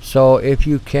 So if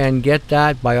you can get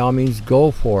that, by all means go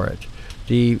for it.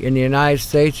 In the United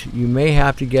States, you may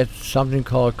have to get something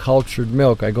called cultured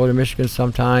milk. I go to Michigan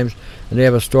sometimes, and they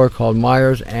have a store called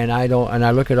Myers, and I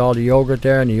look at all the yogurt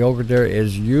there, and the yogurt there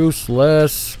is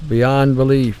useless beyond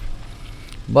belief.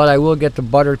 But I will get the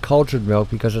buttered cultured milk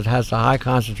because it has a high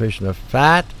concentration of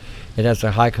fat, it has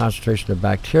a high concentration of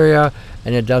bacteria,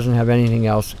 and it doesn't have anything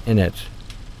else in it.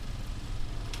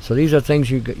 So these are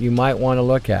things you might want to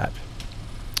look at.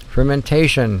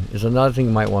 Fermentation is another thing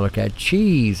you might want to look at.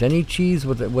 Cheese, any cheese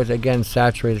with again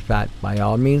saturated fat, by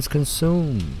all means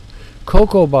consume.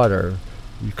 Cocoa butter,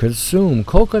 you consume.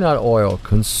 Coconut oil,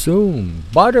 consume.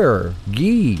 Butter,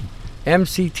 ghee,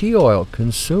 MCT oil,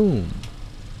 consume.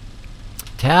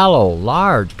 Tallow,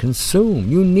 lard, consume.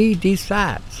 You need these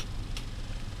fats.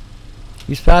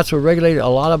 These fats will regulate a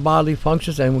lot of bodily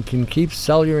functions and can keep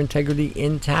cellular integrity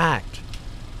intact.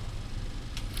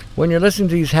 When you're listening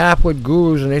to these half-wit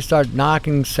gurus and they start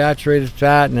knocking saturated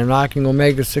fat and they're knocking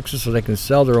omega-6s so they can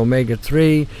sell their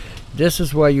omega-3, this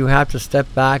is where you have to step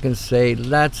back and say,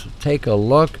 let's take a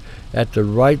look at the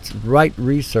right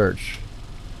research.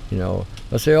 You know,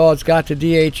 let's say, oh, it's got the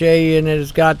DHA in it,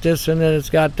 it's got this in it, it's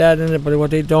got that in it, but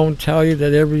what they don't tell you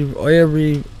that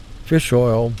every fish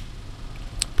oil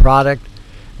product,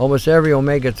 almost every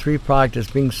omega-3 product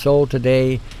that's being sold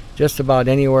today just about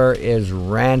anywhere is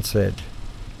rancid.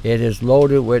 It is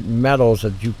loaded with metals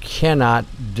that you cannot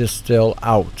distill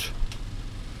out.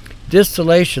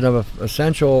 Distillation of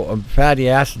essential fatty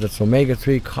acid that's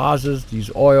omega-3 causes these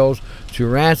oils to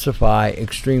rancify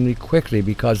extremely quickly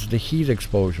because of the heat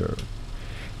exposure.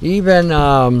 Even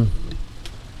there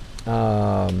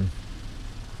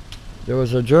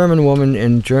was a German woman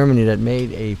in Germany that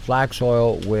made a flax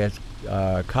oil with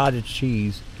cottage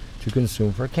cheese to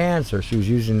consume for cancer. She was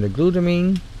using the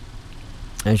glutamine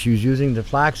and she was using the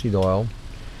flaxseed oil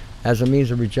as a means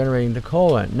of regenerating the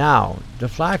colon. Now, the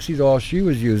flaxseed oil she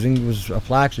was using was a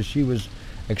flax that she was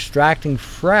extracting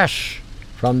fresh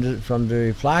from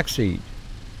the flaxseed.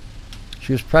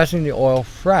 She was pressing the oil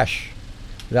fresh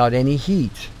without any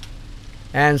heat.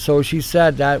 And so she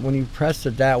said that when you pressed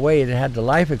it that way, it had the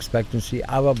life expectancy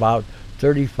of about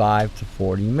 35 to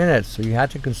 40 minutes. So you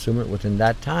had to consume it within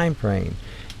that time frame.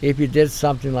 If you did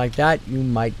something like that, you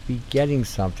might be getting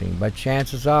something. But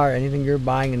chances are, anything you're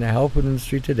buying in the health food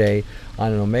industry today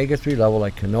on an omega-3 level,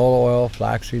 like canola oil,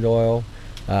 flaxseed oil,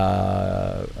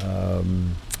 perilla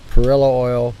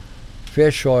oil,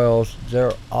 fish oils,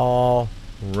 they're all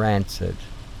rancid.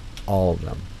 All of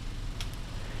them.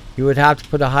 You would have to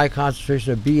put a high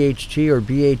concentration of BHT or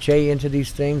BHA into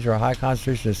these things, or a high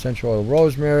concentration of essential oil of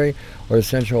rosemary or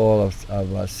essential oil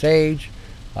of sage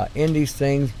in these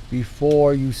things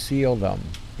before you seal them,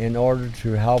 in order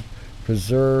to help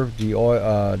preserve the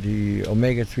oil, the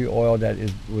omega-3 oil that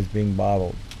was being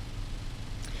bottled.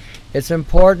 It's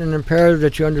important and imperative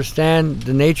that you understand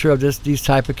the nature of these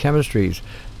type of chemistries.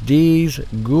 These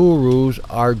gurus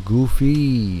are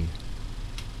goofy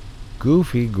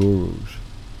gurus.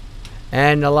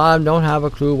 And a lot of them don't have a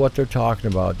clue what they're talking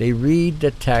about. They read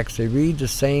the text, they read the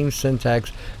same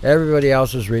syntax everybody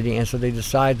else is reading, and so they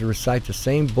decide to recite the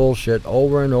same bullshit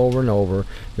over and over and over,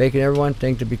 making everyone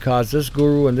think that because this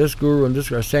guru and this guru and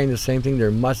this are saying the same thing,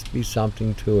 there must be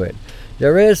something to it.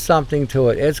 There is something to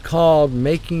it. It's called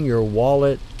making your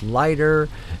wallet lighter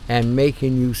and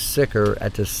making you sicker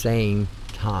at the same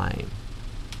time.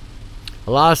 A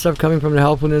lot of stuff coming from the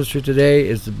health food industry today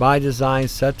is by design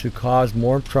set to cause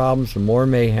more problems and more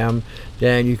mayhem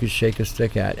than you could shake a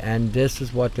stick at. And this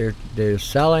is what they're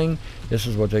selling. This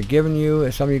is what they're giving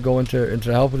you. Some of you go into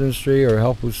the health food industry or a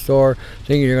health food store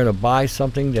thinking you're going to buy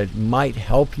something that might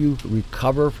help you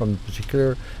recover from a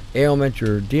particular ailment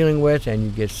you're dealing with, and you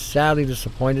get sadly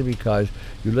disappointed because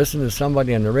you listen to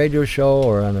somebody on the radio show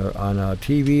or on a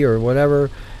TV or whatever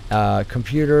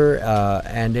computer,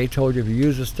 and they told you if you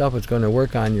use this stuff it's going to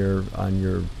work on your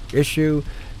issue,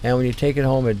 and when you take it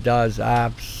home it does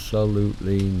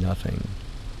absolutely nothing.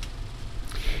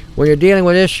 When you're dealing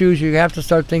with issues, you have to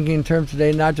start thinking in terms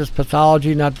today, not just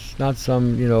pathology, not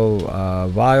some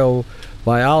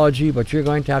biology, but you're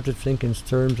going to have to think in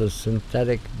terms of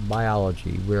synthetic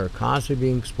biology. We're constantly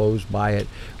being exposed by it,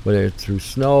 whether it's through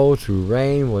snow, through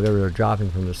rain, whatever they're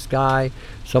dropping from the sky.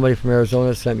 Somebody from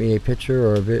Arizona sent me a picture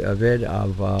or a vid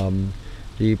of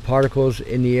the particles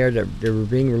in the air that were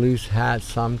being released had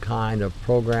some kind of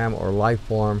program or life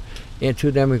form into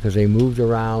them because they moved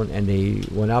around and they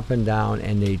went up and down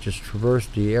and they just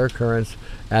traversed the air currents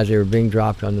as they were being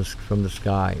dropped from the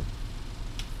sky.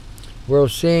 We're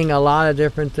seeing a lot of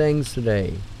different things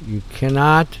today. You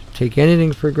cannot take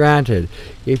anything for granted.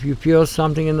 If you feel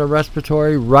something in the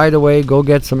respiratory, right away go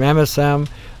get some MSM,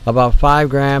 about 5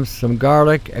 grams, some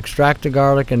garlic, extract the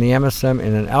garlic and the MSM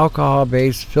in an alcohol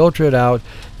base, filter it out,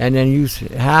 and then use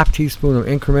half teaspoon of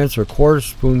increments or quarter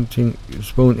spoon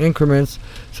increments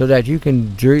so that you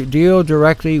can deal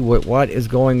directly with what is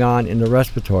going on in the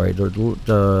respiratory.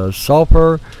 The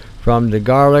sulfur from the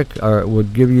garlic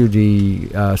would give you the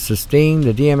cysteine.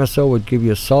 The DMSO would give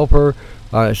you sulfur.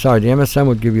 The MSM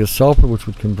would give you sulfur, which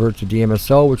would convert to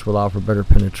DMSO, which will allow for better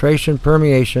penetration,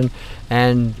 permeation,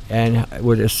 and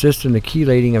would assist in the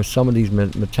chelating of some of these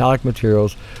metallic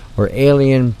materials or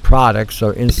alien products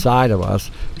are inside of us,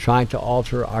 trying to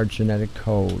alter our genetic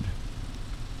code.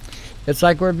 It's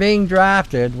like we're being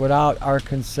drafted without our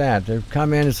consent. They've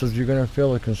come in and says you're going to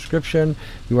fill a conscription,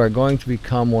 you are going to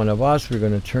become one of us, we're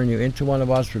going to turn you into one of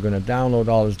us, we're going to download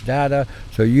all this data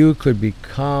so you could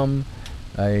become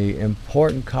a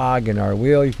important cog in our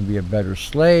wheel. You can be a better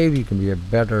slave, you can be a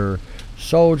better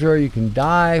soldier, you can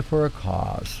die for a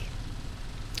cause.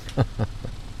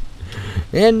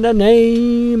 In the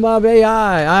name of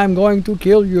AI, I'm going to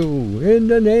kill you. In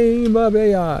the name of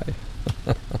AI.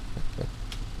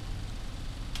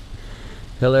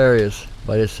 Hilarious,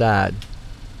 but it's sad.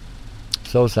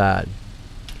 So sad.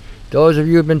 Those of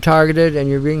you who have been targeted and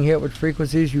you're being hit with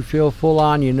frequencies, you feel full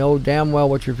on, you know damn well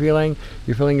what you're feeling.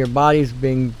 You're feeling your body's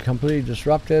being completely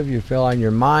disruptive. You feel on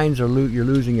your minds, or you're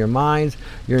losing your minds.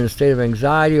 You're in a state of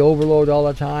anxiety, overload all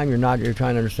the time. You're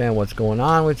trying to understand what's going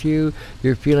on with you.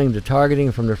 You're feeling the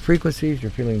targeting from the frequencies.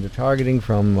 You're feeling the targeting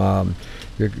from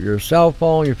your cell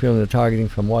phone. You're feeling the targeting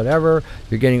from whatever.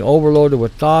 You're getting overloaded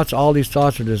with thoughts. All these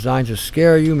thoughts are designed to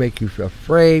scare you, make you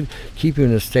afraid, keep you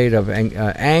in a state of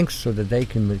angst so that they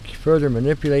can further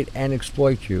manipulate and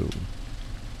exploit you.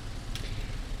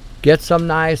 Get some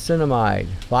niacinamide,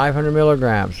 500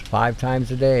 milligrams, 5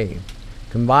 times a day.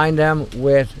 Combine them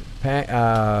with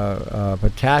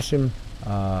potassium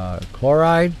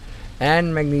chloride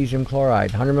and magnesium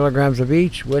chloride, 100 milligrams of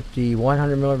each with the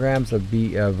 100 milligrams of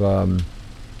B1,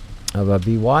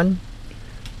 B3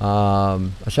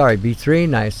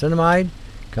 niacinamide.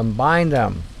 Combine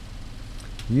them.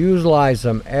 Utilize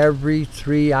them every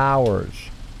 3 hours.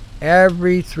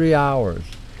 Every 3 hours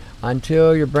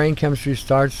until your brain chemistry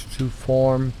starts to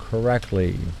form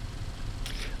correctly.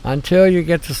 Until you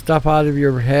get the stuff out of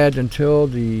your head, until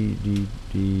the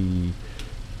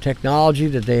technology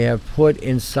that they have put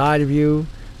inside of you,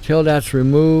 till that's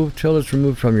removed, till it's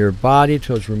removed from your body,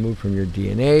 till it's removed from your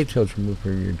DNA, till it's removed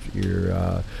from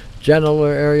your genital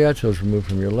area, till it's removed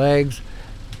from your legs,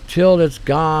 till it's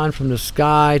gone from the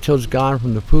sky, till it's gone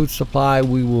from the food supply.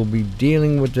 We will be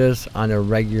dealing with this on a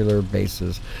regular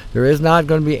basis. There is not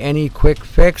going to be any quick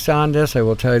fix on this. I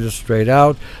will tell you this straight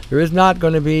out. There is not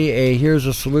going to be here's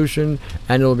a solution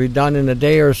and it'll be done in a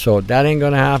day or so. That ain't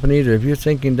going to happen either. If you're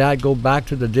thinking that, go back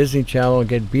to the Disney Channel and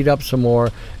get beat up some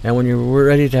more. And when you're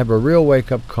ready to have a real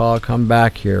wake-up call, come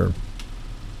back here.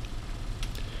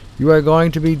 You are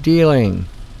going to be dealing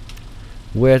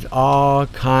with all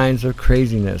kinds of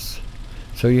craziness.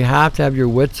 So you have to have your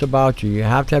wits about you. You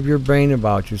have to have your brain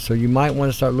about you. So you might want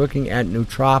to start looking at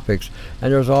nootropics.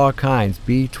 And there's all kinds.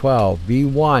 B12,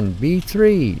 B1,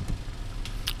 B3,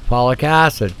 folic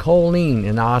acid, choline,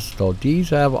 and inositol. These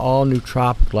have all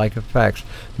nootropic-like effects.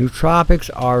 Nootropics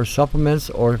are supplements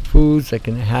or foods that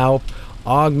can help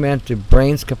augment the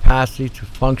brain's capacity to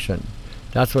function.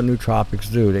 That's what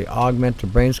nootropics do. They augment the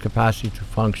brain's capacity to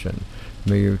function.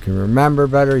 You can remember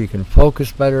better, you can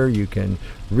focus better, you can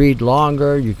read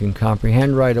longer, you can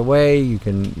comprehend right away, you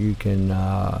can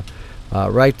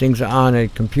write things on a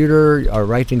computer or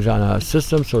write things on a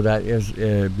system so that is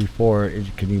before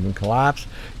it can even collapse.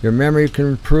 Your memory can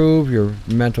improve, your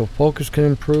mental focus can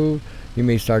improve, you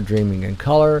may start dreaming in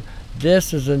color.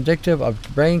 This is indicative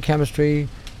of brain chemistry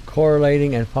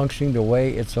correlating and functioning the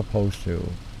way it's supposed to.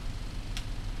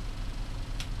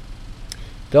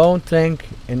 Don't think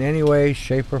in any way,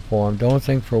 shape, or form, don't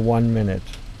think for 1 minute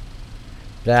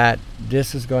that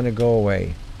this is going to go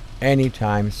away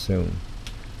anytime soon.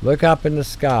 Look up in the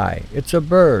sky. It's a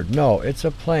bird. No, it's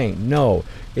a plane. No,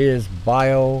 it is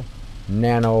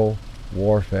bio-nano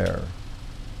warfare.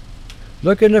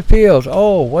 Look in the fields.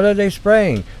 Oh, what are they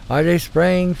spraying? Are they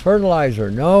spraying fertilizer?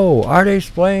 No. Are they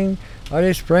spraying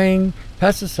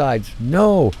pesticides?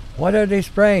 No. What are they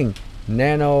spraying?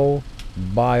 Bio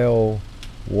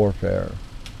warfare.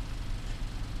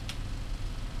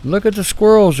 Look at the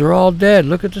squirrels, they're all dead.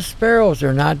 Look at the sparrows,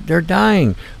 they're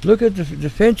dying. Look at the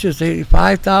finches,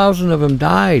 5,000 of them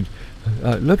died.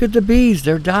 Look at the bees,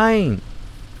 they're dying.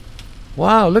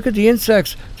 Wow, look at the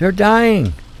insects, they're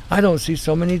dying. I don't see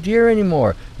so many deer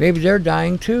anymore. Maybe they're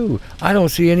dying too. I don't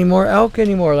see any more elk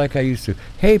anymore like I used to.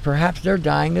 Hey, perhaps they're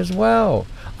dying as well.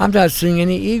 I'm not seeing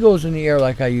any eagles in the air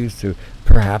like I used to.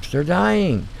 Perhaps they're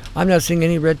dying. I'm not seeing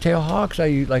any red-tailed hawks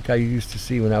like I used to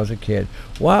see when I was a kid.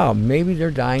 Wow, maybe they're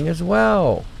dying as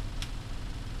well.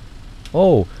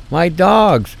 Oh, my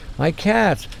dogs, my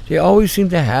cats, they always seem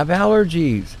to have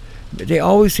allergies. They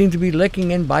always seem to be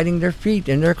licking and biting their feet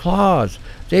and their claws.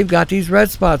 They've got these red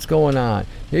spots going on.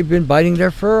 They've been biting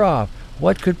their fur off.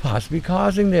 What could possibly be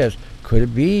causing this? Could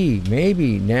it be,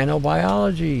 maybe,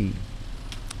 nanobiology,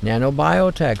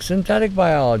 nanobiotech, synthetic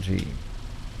biology?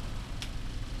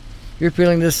 You're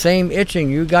feeling the same itching.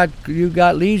 You got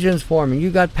lesions forming. You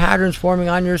got patterns forming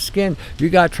on your skin. You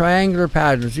got triangular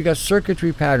patterns. You got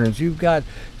circuitry patterns. You've got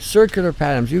circular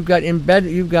patterns. You've got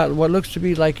embedded. You've got what looks to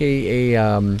be like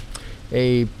a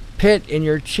pit in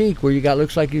your cheek where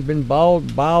looks like you've been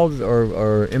bowled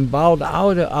or emboweled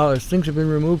out. Things have been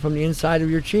removed from the inside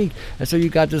of your cheek, and so you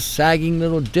got this sagging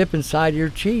little dip inside your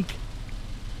cheek.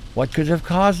 What could have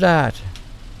caused that?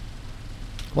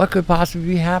 What could possibly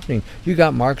be happening? You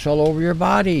got marks all over your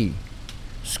body,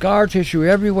 scar tissue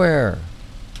everywhere.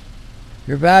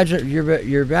 Your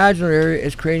vaginal area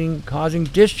is causing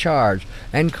discharge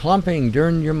and clumping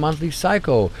during your monthly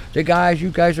cycle. You guys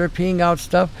are peeing out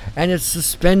stuff and it's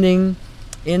suspending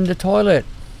in the toilet.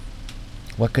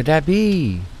 What could that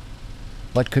be?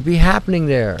 What could be happening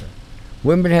there?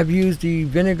 Women have used the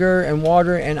vinegar and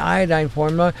water and iodine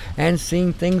formula and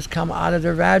seen things come out of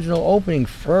their vaginal opening,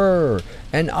 fur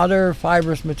and other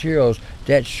fibrous materials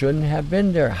that shouldn't have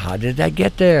been there. How did that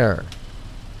get there?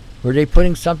 Were they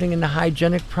putting something in the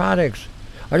hygienic products?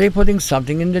 Are they putting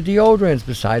something in the deodorants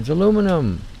besides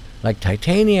aluminum, like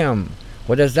titanium?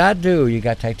 What does that do? You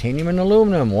got titanium and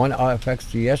aluminum. One affects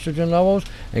the estrogen levels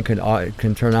and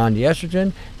can turn on the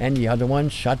estrogen, and the other one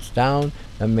shuts down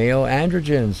the male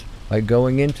androgens by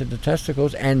going into the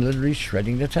testicles and literally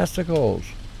shredding the testicles.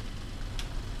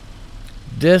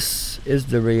 This is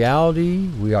the reality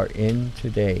we are in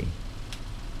today.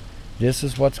 This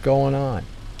is what's going on.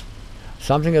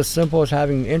 Something as simple as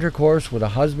having intercourse with a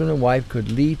husband and wife could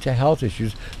lead to health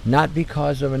issues, not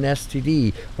because of an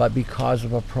STD, but because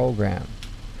of a program.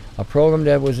 A program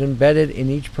that was embedded in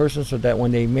each person so that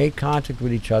when they made contact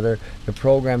with each other, the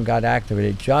program got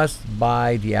activated just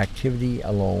by the activity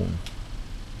alone.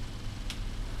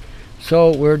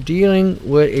 So we're dealing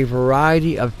with a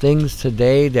variety of things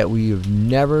today that we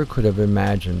never could have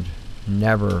imagined.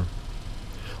 Never.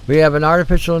 We have an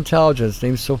artificial intelligence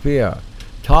named Sophia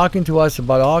talking to us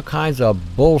about all kinds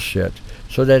of bullshit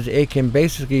so that it can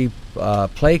basically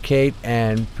placate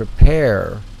and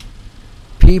prepare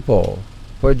people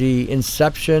for the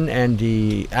inception and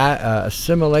the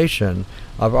assimilation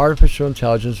of artificial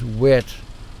intelligence with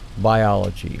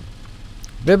biology.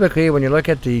 Biblically, when you look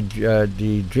at the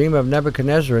dream of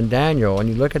Nebuchadnezzar and Daniel, and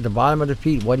you look at the bottom of the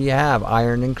feet, what do you have?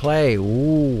 Iron and clay.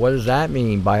 Ooh, what does that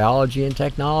mean? Biology and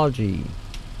technology.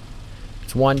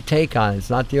 It's one take on it.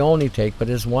 It's not the only take, but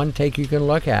it's one take you can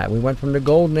look at. We went from the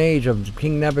golden age of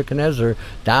King Nebuchadnezzar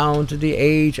down to the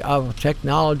age of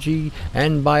technology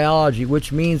and biology,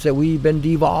 which means that we've been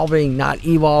devolving, not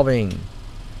evolving.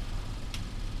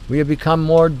 We have become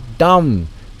more dumb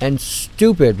and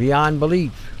stupid beyond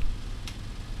belief.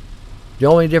 The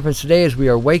only difference today is we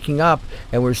are waking up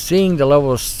and we're seeing the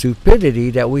level of stupidity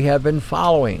that we have been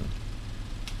following.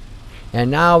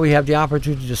 And now we have the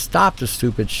opportunity to stop the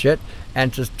stupid shit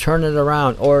and to turn it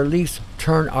around, or at least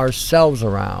turn ourselves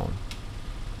around.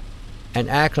 and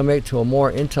acclimate to a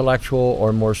more intellectual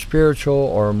or more spiritual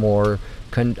or more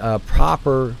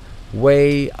proper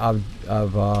way of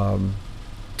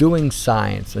doing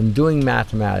science and doing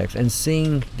mathematics and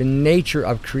seeing the nature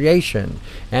of creation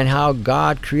and how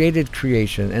God created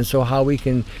creation, and so how we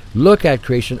can look at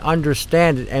creation,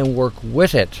 understand it, and work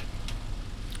with it,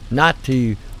 not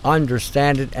to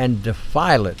understand it and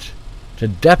defile it, to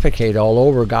defecate all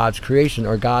over God's creation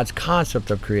or God's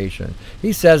concept of creation.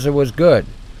 He says it was good.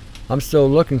 I'm still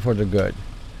looking for the good.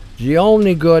 The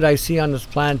only good I see on this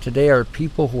planet today are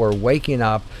people who are waking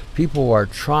up, people who are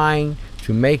trying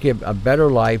to make it a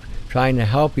better life, trying to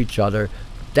help each other.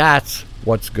 That's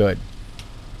what's good.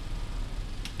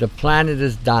 The planet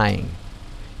is dying.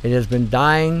 It has been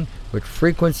dying with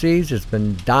frequencies, it's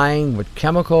been dying with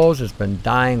chemicals, it's been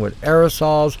dying with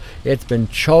aerosols, it's been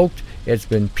choked, it's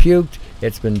been puked,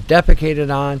 it's been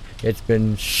defecated on, it's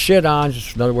been shit on,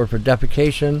 just another word for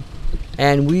defecation,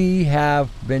 and we have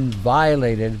been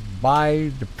violated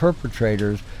by the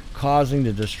perpetrators, causing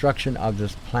the destruction of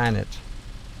this planet.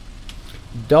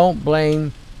 Don't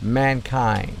blame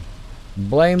mankind.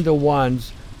 Blame the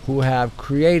ones who have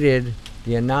created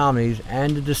the anomalies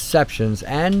and the deceptions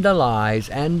and the lies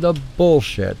and the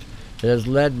bullshit that has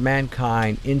led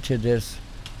mankind into this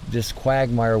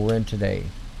quagmire we're in today.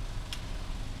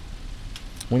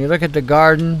 When you look at the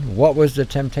garden, what was the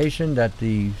temptation that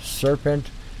the serpent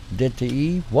did to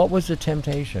Eve? What was the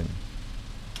temptation?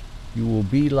 You will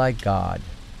be like God.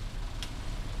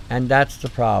 And that's the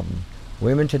problem.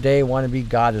 Women today want to be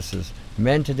goddesses.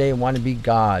 Men today want to be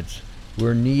gods.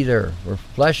 We're neither. We're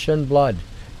flesh and blood.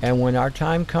 And when our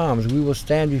time comes, we will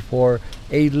stand before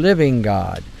a living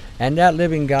God. And that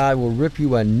living God will rip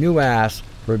you a new ass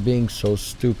for being so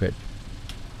stupid.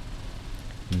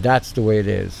 That's the way it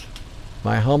is.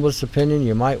 My humblest opinion,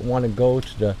 you might want to go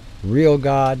to the real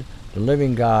God, the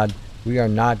living God. We are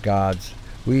not gods.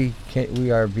 We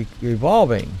are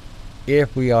evolving.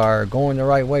 If we are going the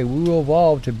right way, we will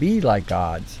evolve to be like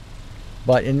gods.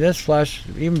 But in this flesh,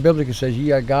 even biblically says,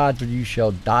 ye are gods, but you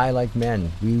shall die like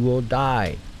men. We will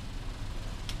die.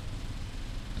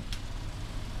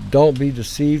 Don't be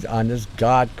deceived on this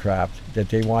God crap that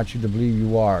they want you to believe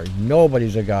you are.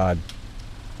 Nobody's a god.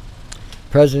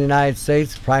 President of the United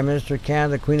States, Prime Minister of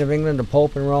Canada, Queen of England, the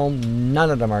Pope in Rome, none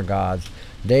of them are gods.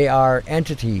 They are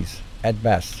entities at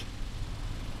best.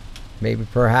 Maybe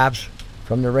perhaps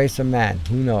from the race of man,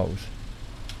 who knows?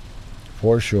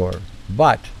 For sure.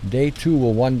 But they too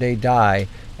will one day die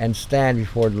and stand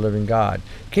before the living God.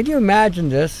 Can you imagine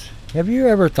this? Have you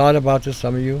ever thought about this,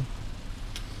 some of you?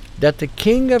 That the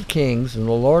King of Kings and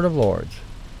the Lord of Lords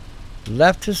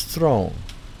left his throne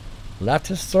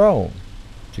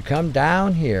to come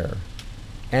down here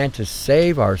and to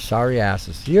save our sorry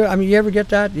asses. You ever get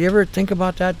that? You ever think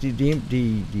about that? The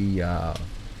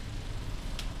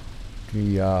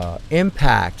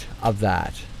impact of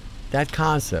that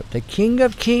concept. The King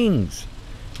of Kings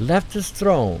left his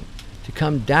throne to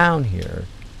come down here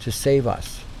to save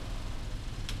us.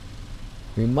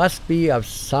 We must be of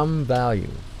some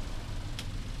value.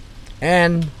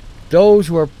 And those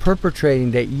who are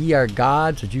perpetrating that ye are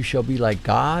gods, that you shall be like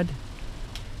God,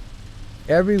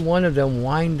 every one of them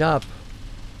wind up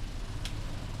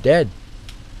dead.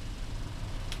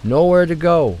 Nowhere to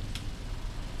go.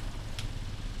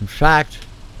 In fact,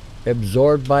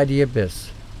 absorbed by the abyss.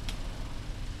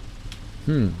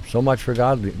 So much for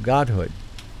godhood.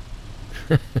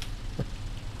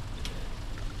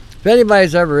 If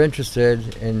anybody's ever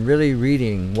interested in really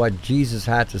reading what Jesus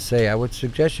had to say, I would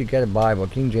suggest you get a Bible,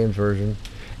 King James Version,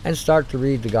 and start to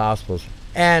read the Gospels.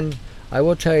 And I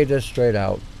will tell you this straight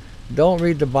out. Don't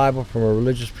read the Bible from a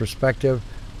religious perspective.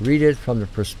 Read it from the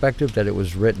perspective that it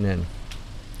was written in.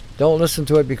 Don't listen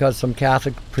to it because some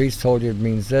Catholic priest told you it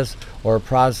means this, or a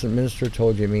Protestant minister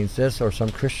told you it means this, or some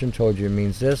Christian told you it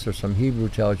means this, or some Hebrew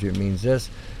tells you it means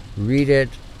this. Read it.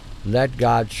 Let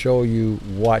God show you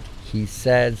what he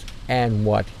says and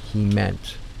what he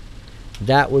meant.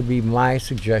 That would be my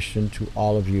suggestion to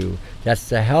all of you. That's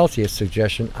the healthiest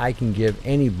suggestion I can give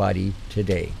anybody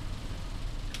today.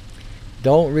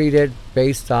 Don't read it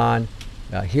based on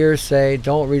hearsay.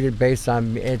 Don't read it based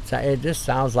on it just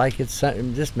sounds like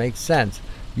this makes sense.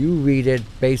 You read it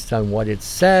based on what it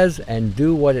says and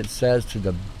do what it says to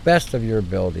the best of your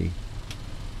ability.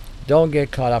 Don't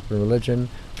get caught up in religion.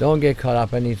 Don't get caught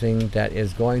up in anything that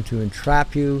is going to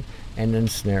entrap you and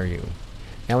ensnare you.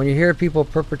 And when you hear people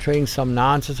perpetrating some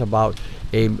nonsense about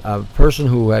a person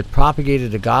who had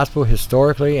propagated the gospel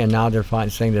historically, and now they're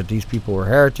saying that these people were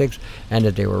heretics and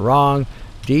that they were wrong,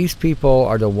 these people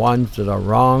are the ones that are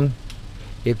wrong.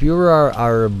 If you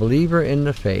are a believer in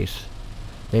the faith,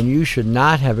 then you should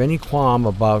not have any qualm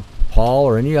about Paul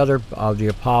or any other of the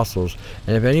apostles.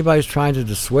 And if anybody's trying to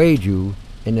dissuade you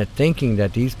into thinking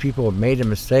that these people have made a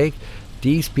mistake,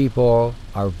 these people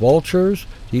are vultures,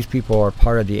 these people are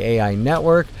part of the AI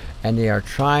network, and they are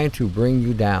trying to bring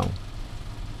you down.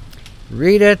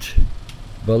 Read it,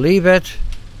 believe it,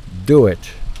 do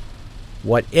it.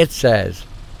 What it says,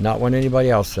 not what anybody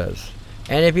else says.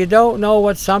 And if you don't know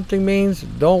what something means,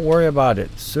 don't worry about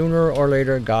it. Sooner or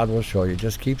later, God will show you.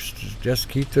 Just keep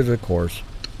to the course.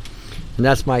 And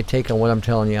that's my take on what I'm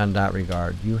telling you on that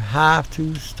regard. You have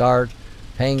to start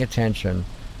paying attention.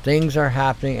 Things are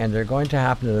happening, and they're going to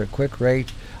happen at a quick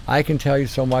rate. I can tell you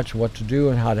so much what to do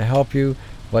and how to help you,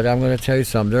 but I'm going to tell you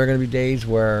something. There are going to be days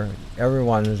where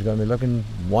everyone is going to be looking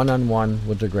one-on-one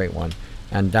with the Great One,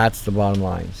 and that's the bottom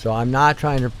line. So I'm not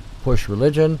trying to push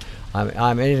religion.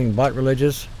 I'm anything but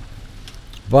religious,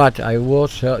 but I will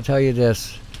tell you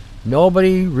this.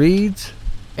 Nobody reads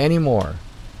anymore.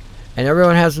 And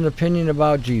everyone has an opinion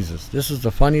about Jesus. This is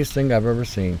the funniest thing I've ever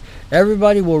seen.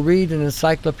 Everybody will read an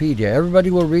encyclopedia.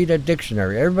 Everybody will read a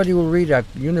dictionary. Everybody will read a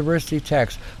university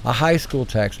text, a high school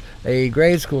text, a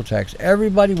grade school text.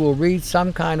 Everybody will read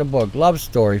some kind of book. Love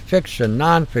story, fiction,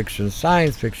 non-fiction,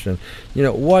 science fiction,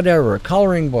 whatever,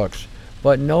 coloring books.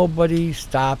 But nobody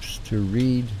stops to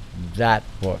read that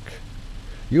book.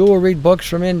 You will read books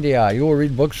from India. You will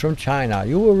read books from China.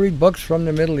 You will read books from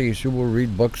the Middle East. You will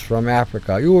read books from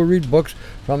Africa. You will read books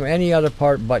from any other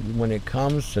part. But when it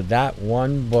comes to that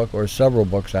one book, or several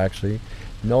books actually,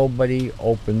 nobody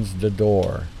opens the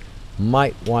door.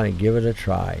 Might want to give it a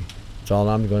try. That's all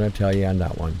I'm going to tell you on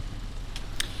that one.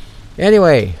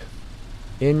 Anyway,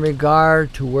 in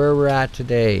regard to where we're at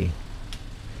today,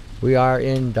 we are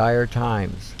in dire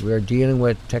times. We are dealing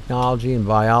with technology and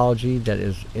biology that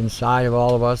is inside of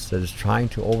all of us, that is trying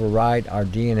to override our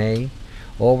DNA,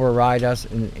 override us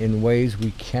in ways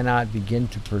we cannot begin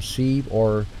to perceive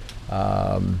or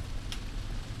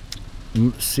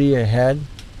see ahead.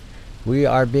 We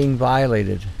are being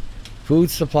violated.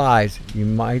 Food supplies. You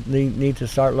might need to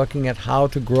start looking at how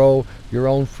to grow your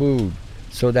own food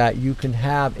so that you can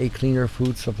have a cleaner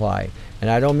food supply. And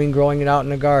I don't mean growing it out in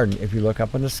the garden. If you look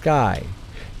up in the sky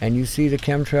and you see the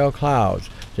chemtrail clouds,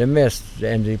 the mist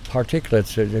and the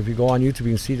particulates, if you go on YouTube,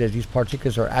 you can see that these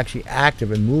particulates are actually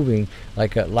active and moving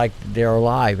like they're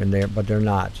alive, but they're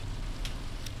not.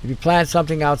 If you plant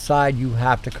something outside, you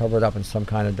have to cover it up in some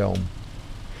kind of dome.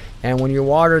 And when you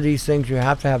water these things, you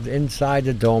have to have inside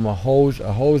the dome a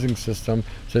hosing system,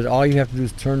 so that all you have to do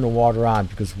is turn the water on.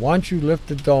 Because once you lift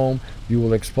the dome, you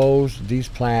will expose these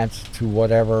plants to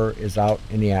whatever is out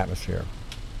in the atmosphere.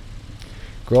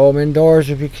 Grow them indoors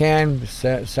if you can.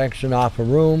 Section off a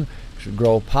room.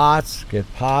 Grow pots.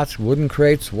 Get pots, wooden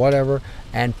crates, whatever,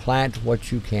 and plant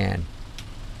what you can.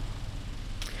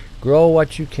 Grow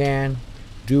what you can.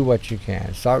 Do what you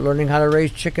can. Start learning how to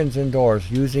raise chickens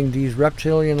indoors using these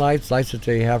reptilian lights that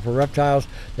they have for reptiles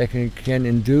that can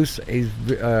induce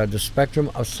the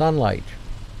spectrum of sunlight.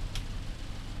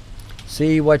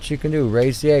 See what you can do.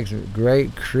 Raise the eggs.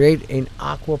 Create an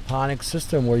aquaponic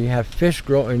system where you have fish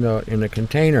grow in a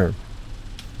container,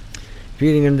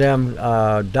 feeding them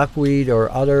duckweed or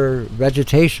other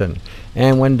vegetation.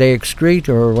 And when they excrete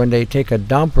or when they take a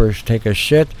dump or take a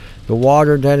shit, the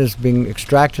water then is being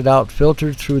extracted out,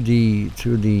 filtered through the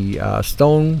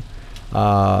stone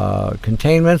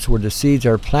containments where the seeds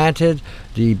are planted.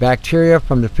 The bacteria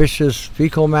from the fish's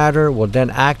fecal matter will then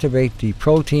activate the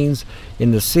proteins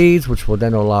in the seeds, which will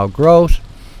then allow growth.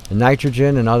 The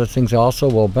nitrogen and other things also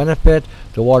will benefit.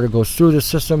 The water goes through the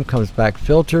system, comes back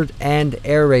filtered and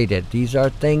aerated. These are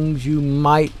things you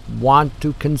might want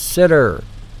to consider.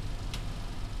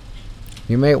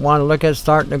 You may want to look at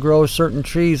starting to grow certain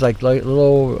trees like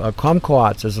little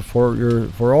kumquats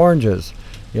for oranges.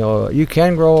 You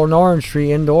can grow an orange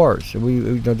tree indoors.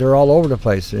 They're all over the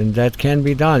place, and that can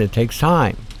be done. It takes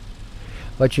time.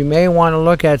 But you may want to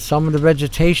look at some of the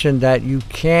vegetation that you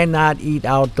cannot eat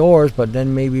outdoors, but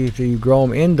then maybe if you grow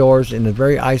them indoors in a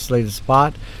very isolated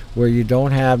spot where you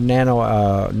don't have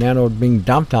nano being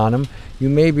dumped on them, you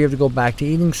may be able to go back to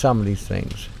eating some of these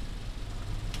things.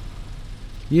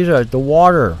 The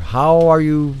water. How are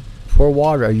you for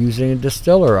water? Are you using a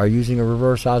distiller? Are you using a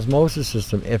reverse osmosis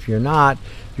system? If you're not,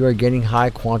 you are getting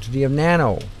high quantity of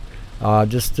nano.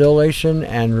 Distillation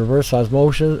and reverse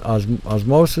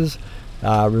osmosis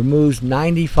removes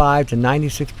 95 to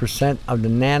 96% of the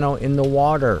nano in the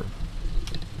water.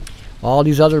 All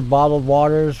these other bottled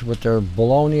waters with their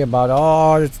baloney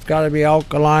about, it's got to be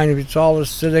alkaline. If it's all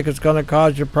acidic, it's going to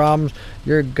cause you problems.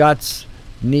 Your guts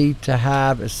need to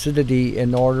have acidity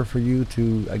in order for you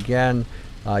to, again,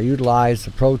 utilize the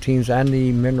proteins and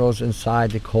the minerals inside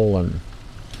the colon.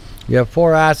 You have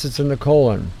 4 acids in the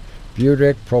colon: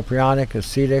 butyric, propionic,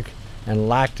 acetic, and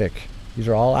lactic. These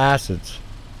are all acids.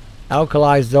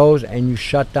 Alkalize those and you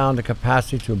shut down the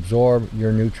capacity to absorb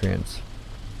your nutrients.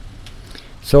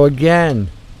 So again,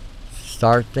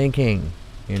 start thinking,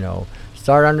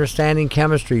 start understanding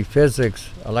chemistry, physics,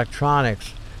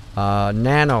 electronics,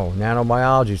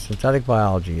 nanobiology, synthetic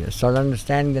biology. Start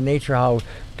understanding the nature, how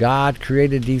God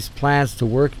created these plants to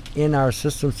work in our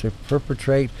systems to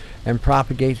perpetrate and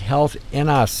propagate health in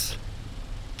us.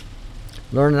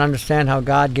 Learn and understand how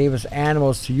God gave us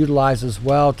animals to utilize as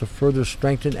well to further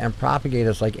strengthen and propagate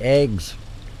us, like eggs,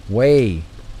 whey,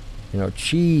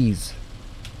 cheese.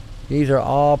 These are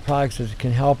all products that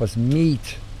can help us.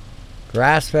 Meat,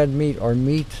 grass-fed meat, or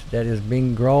meat that is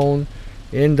being grown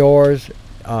indoors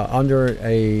under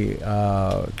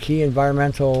a key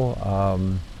environmental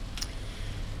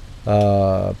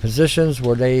positions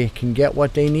where they can get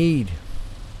what they need.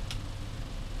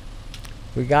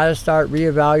 We got to start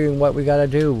reevaluating what we got to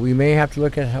do. We may have to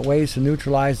look at ways to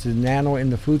neutralize the nano in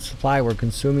the food supply we're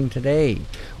consuming today.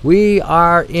 We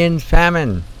are in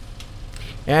famine,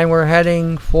 and we're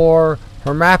heading for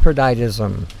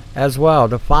hermaphroditism as well,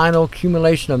 the final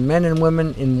accumulation of men and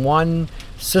women in one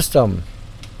system.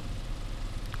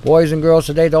 Boys and girls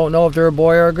today don't know if they're a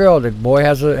boy or a girl. The boy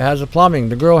has a plumbing,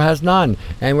 the girl has none,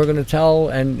 and we're going to tell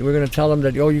them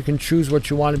that you can choose what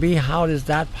you want to be. How is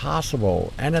that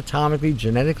possible? Anatomically,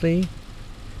 genetically,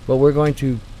 but we're going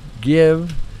to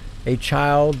give a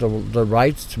child the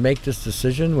rights to make this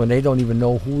decision when they don't even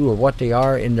know who or what they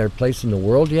are in their place in the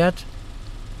world yet.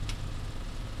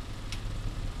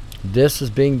 This is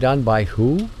being done by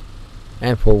who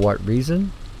and for what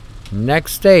reason?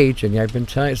 Next stage, and I've been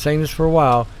saying this for a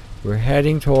while, we're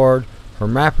heading toward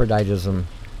hermaphroditism,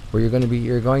 where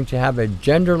you're going to have a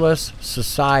genderless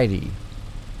society,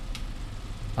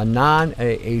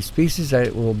 a species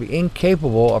that will be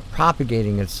incapable of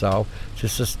propagating itself to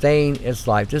sustain its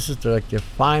life. This is the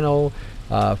final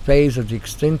phase of the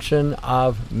extinction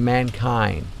of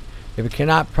mankind. If it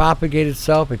cannot propagate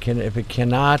itself, if it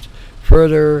cannot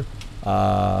further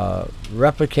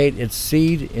replicate its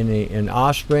seed in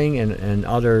offspring and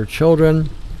other children,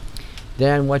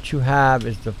 then what you have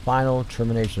is the final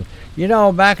termination.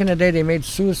 Back in the day they made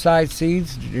suicide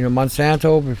seeds.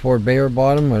 Monsanto, before Bayer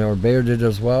bought them, or Bayer did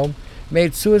as well,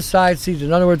 made suicide seeds.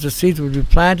 In other words, the seeds would be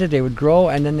planted, they would grow,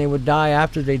 and then they would die.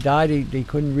 After they died, they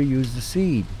couldn't reuse the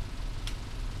seed.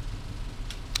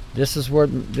 This is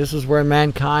where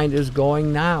mankind is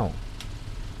going now.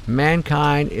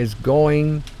 Mankind is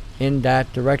going in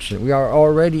that direction. We are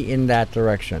already in that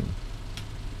direction.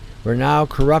 We're now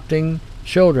corrupting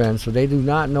children so they do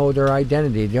not know their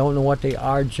identity. They don't know what they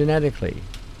are genetically.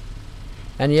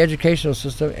 And the educational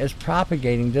system is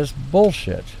propagating this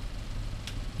bullshit.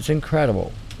 It's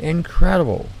incredible.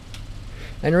 Incredible.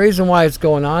 And the reason why it's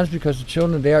going on is because the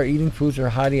children, they are eating foods that are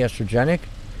highly estrogenic,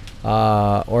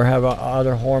 or have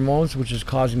other hormones, which is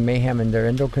causing mayhem in their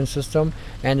endocrine system,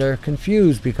 and they're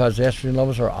confused because the estrogen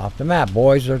levels are off the map.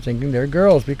 Boys are thinking they're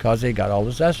girls because they got all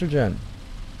this estrogen.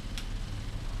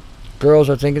 Girls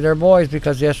are thinking they're boys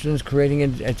because the estrogen is creating a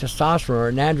testosterone or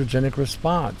an androgenic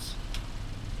response.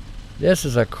 This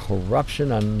is a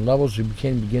corruption on levels you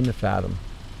can't begin to fathom.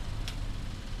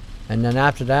 And then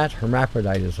after that,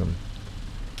 hermaphroditism.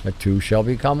 The two shall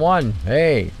become one.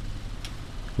 Hey,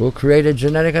 we'll create a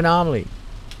genetic anomaly.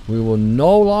 We will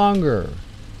no longer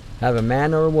have a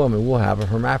man or a woman. We'll have a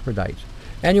hermaphrodite.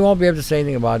 And you won't be able to say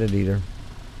anything about it either.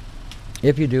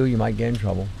 If you do, you might get in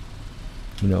trouble.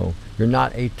 You're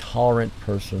not a tolerant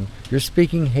person. You're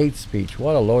speaking hate speech.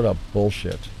 What a load of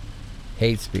bullshit.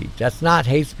 Hate speech. That's not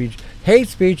hate speech. Hate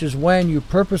speech is when you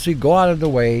purposely go out of the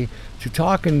way to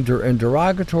talk in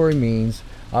derogatory means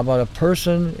about a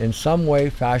person in some way,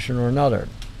 fashion, or another.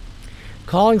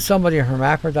 Calling somebody a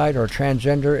hermaphrodite or a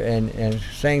transgender and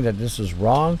saying that this is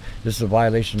wrong, this is a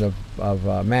violation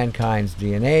of mankind's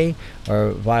DNA, or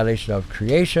a violation of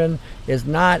creation, is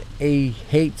not a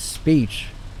hate speech.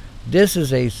 This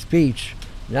is a speech,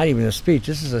 not even a speech,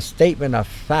 this is a statement of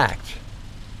fact.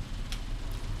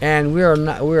 And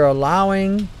we're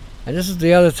allowing, and this is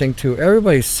the other thing too,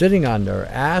 everybody's sitting on their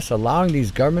ass allowing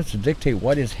these governments to dictate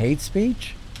what is hate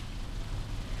speech.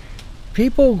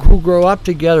 People who grow up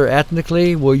together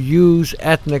ethnically will use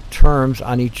ethnic terms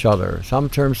on each other. Some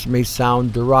terms may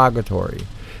sound derogatory.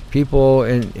 People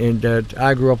that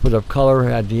I grew up with of color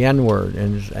had the N-word,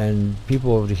 and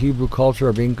people of the Hebrew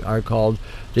culture are called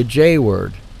the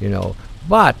J-word,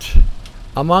 But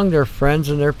among their friends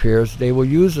and their peers, they will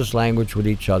use this language with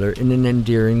each other in an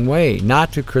endearing way,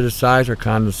 not to criticize or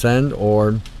condescend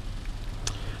or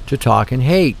to talk in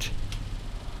hate.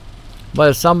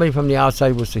 But if somebody from the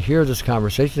outside was to hear this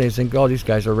conversation, they think, oh, these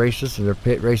guys are racist and they're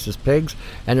racist pigs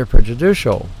and they're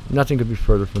prejudicial. Nothing could be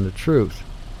further from the truth.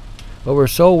 But we're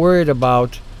so worried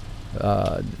about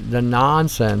the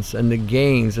nonsense and the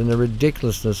games and the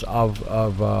ridiculousness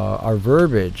of our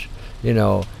verbiage. You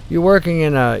know, if you work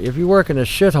in a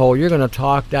shithole, you're going to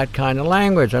talk that kind of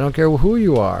language. I don't care who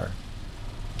you are.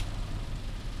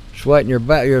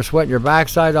 You're sweating your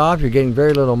backside off. You're getting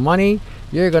very little money.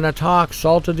 You're going to talk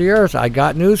salt of the earth. I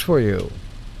got news for you.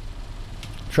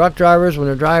 Truck drivers, when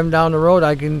they're driving down the road,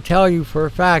 I can tell you for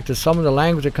a fact that some of the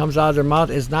language that comes out of their mouth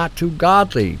is not too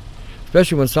godly.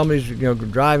 Especially when somebody's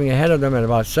driving ahead of them at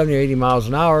about 70 or 80 miles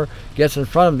an hour, gets in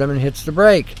front of them and hits the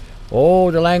brake. Oh,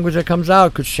 the language that comes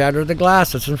out could shatter the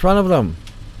glass that's in front of them.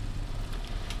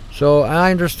 So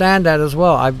I understand that as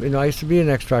well. I used to be an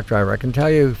ex-truck driver. I can tell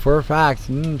you for a fact,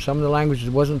 some of the language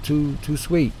wasn't too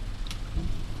sweet.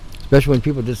 Especially when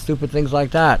people did stupid things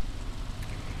like that.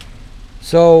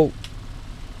 So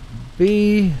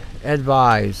be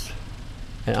advised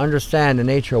and understand the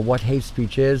nature of what hate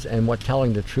speech is and what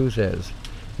telling the truth is.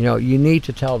 You need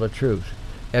to tell the truth.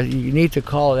 You need to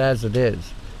call it as it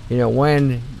is.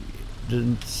 When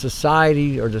the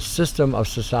society or the system of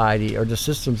society or the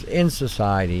systems in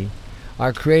society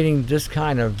are creating this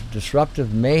kind of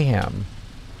disruptive mayhem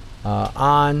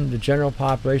on the general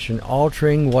population,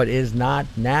 altering what is not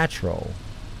natural,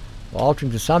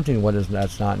 altering to something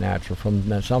that's not natural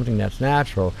from something that's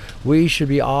natural, we should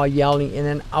be all yelling in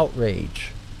an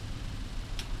outrage.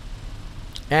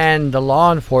 And the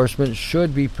law enforcement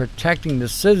should be protecting the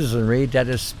citizenry that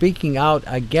is speaking out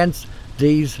against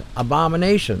these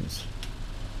abominations,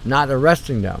 not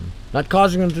arresting them, not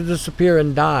causing them to disappear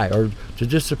and die, or to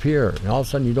disappear, and all of a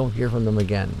sudden you don't hear from them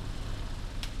again.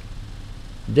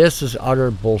 This is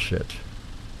utter bullshit.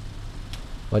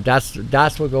 But that's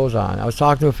what goes on. I was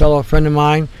talking to a fellow friend of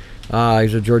mine.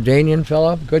 He's a Jordanian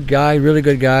fellow, good guy, really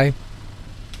good guy.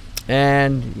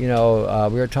 And we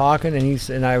were talking,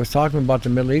 and I was talking about the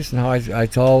Middle East and how I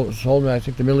told him I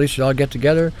think the Middle East should all get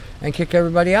together and kick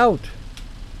everybody out,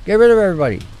 get rid of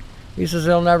everybody. He says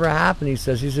it'll never happen. He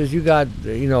says you got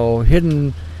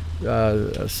hidden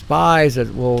spies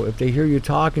that will, if they hear you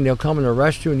talking, they'll come and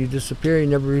arrest you and you disappear. You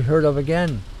never be heard of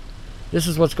again. This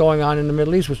is what's going on in the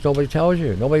Middle East, which nobody tells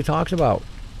you, nobody talks about.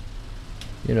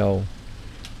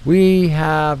 We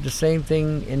have the same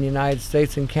thing in the United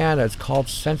States and Canada. It's called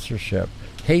censorship,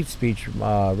 hate speech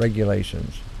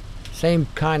regulations. Same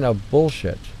kind of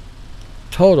bullshit,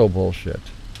 total bullshit.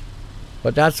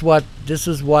 But this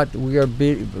is what we are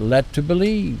led to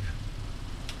believe.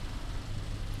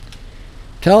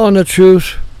 Telling the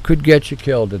truth could get you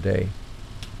killed today.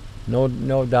 No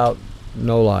doubt,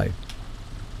 no lie.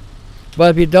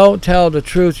 But if you don't tell the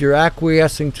truth, you're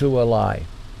acquiescing to a lie.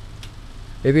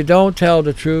 If you don't tell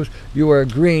the truth, you are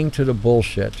agreeing to the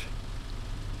bullshit.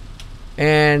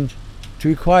 And to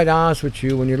be quite honest with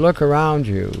you, when you look around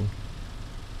you,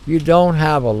 you don't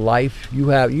have a life.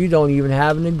 You don't even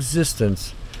have an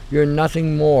existence. You're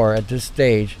nothing more at this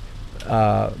stage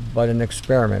but an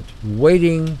experiment,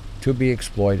 waiting to be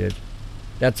exploited.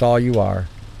 That's all you are.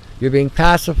 You're being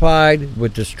pacified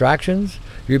with distractions.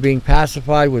 You're being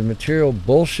pacified with material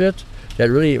bullshit that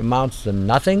really amounts to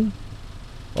nothing.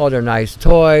 Oh, they're nice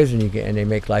toys, and they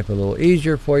make life a little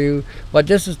easier for you. But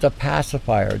this is the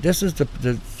pacifier. This is to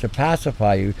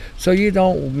pacify you, so you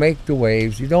don't make the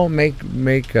waves. You don't make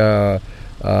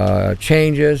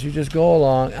changes. You just go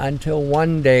along until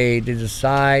one day they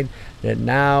decide that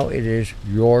now it is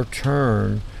your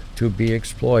turn to be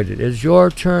exploited. It's your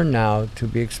turn now to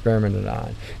be experimented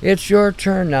on. It's your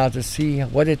turn now to see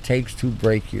what it takes to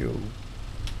break you.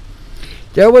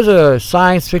 There was a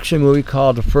science fiction movie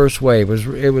called The First Wave.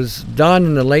 It was done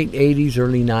in the late 80s,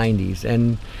 early 90s.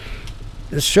 And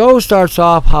the show starts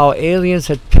off how aliens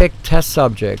had picked test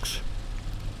subjects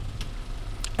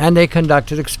and they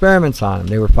conducted experiments on them.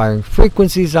 They were firing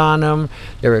frequencies on them.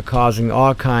 They were causing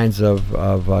all kinds of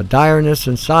direness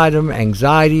inside them,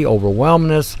 anxiety,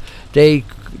 overwhelmness. They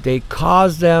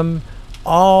caused them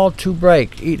all to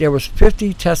break. There was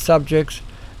 50 test subjects,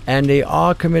 and they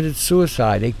all committed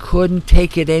suicide. They couldn't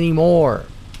take it anymore.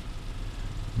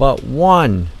 But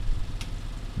one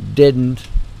didn't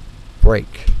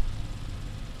break.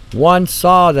 One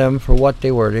saw them for what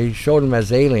they were. They showed them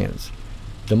as aliens,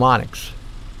 demonics.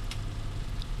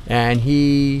 And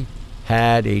he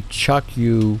had a chuck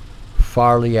you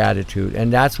Farley attitude.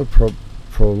 And that's what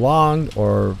prolonged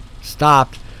or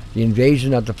stopped the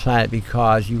invasion of the planet,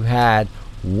 because you had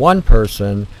one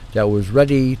person that was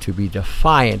ready to be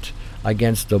defiant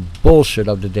against the bullshit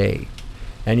of the day.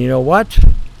 And you know what?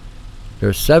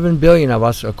 There's 7 billion of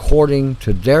us according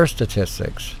to their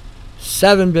statistics.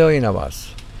 7 billion of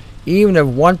us. Even if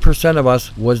 1% of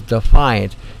us was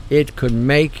defiant, it could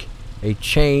make a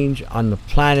change on the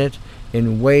planet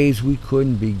in ways we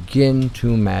couldn't begin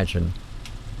to imagine.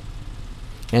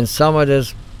 And some of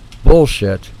this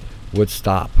bullshit would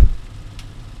stop.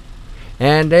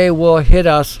 And they will hit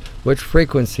us with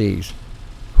frequencies.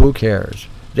 Who cares?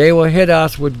 They will hit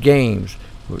us with games,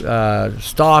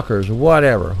 stalkers,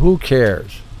 whatever. Who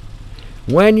cares?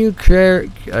 When you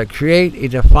create a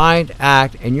defiant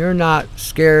act and you're not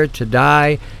scared to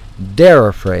die, they're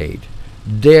afraid.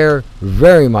 They're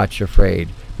very much afraid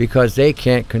because they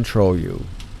can't control you.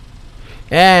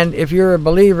 And if you're a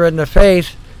believer in the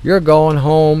faith, you're going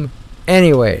home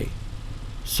anyway.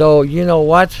 So you know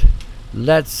what?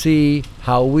 Let's see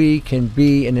how we can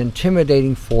be an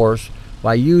intimidating force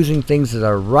by using things that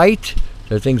are right,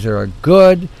 the things that are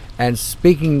good, and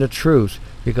speaking the truth,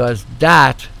 because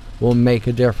that will make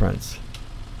a difference,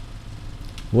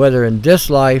 whether in this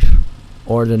life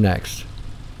or the next.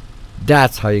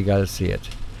 That's how you got to see it.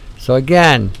 So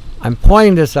again, I'm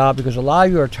pointing this out because a lot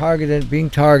of you are being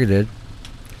targeted,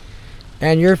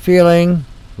 and you're feeling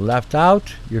left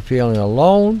out, you're feeling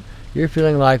alone, you're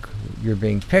feeling like you're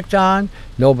being picked on,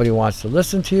 nobody wants to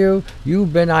listen to you,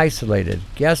 you've been isolated.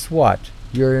 Guess what?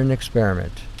 You're an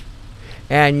experiment.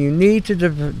 And you need to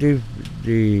develop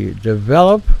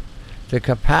the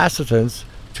capacitance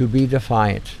to be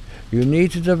defiant. You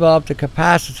need to develop the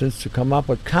capacitance to come up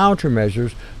with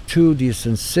countermeasures to this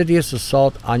insidious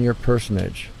assault on your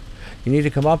personage. You need to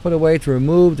come up with a way to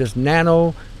remove this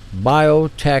nano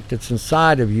biotech that's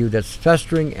inside of you that's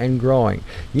festering and growing.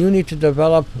 You need to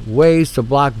develop ways to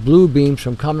block blue beams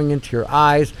from coming into your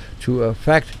eyes to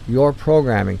affect your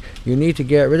programming. You need to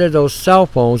get rid of those cell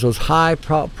phones, those high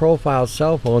profile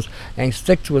cell phones, and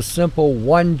stick to a simple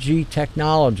 1G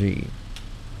technology.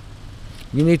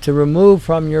 You need to remove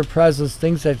from your presence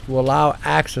things that will allow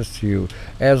access to you.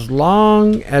 As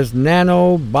long as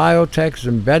nano biotech is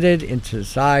embedded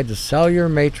inside the cellular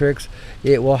matrix,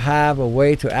 it will have a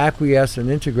way to acquiesce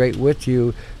and integrate with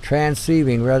you,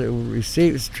 transmitting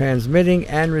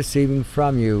and receiving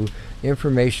from you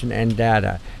information and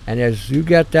data. And as you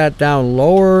get that down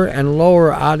lower and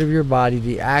lower out of your body,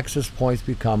 the access points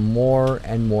become more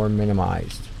and more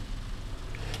minimized.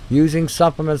 Using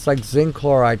supplements like zinc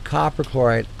chloride, copper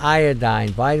chloride, iodine,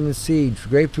 vitamin C,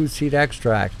 grapefruit seed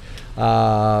extract,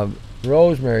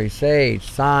 rosemary, sage,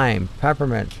 thyme,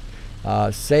 peppermint,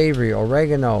 savory,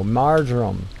 oregano,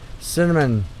 marjoram,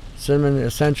 cinnamon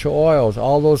essential oils,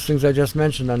 all those things I just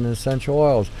mentioned on the essential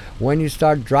oils. When you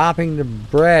start dropping the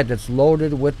bread that's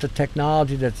loaded with the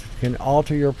technology that can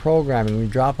alter your programming, when you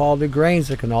drop all the grains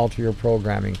that can alter your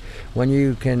programming, when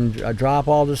you can drop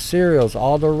all the cereals,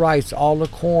 all the rice, all the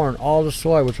corn, all the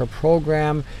soy, which are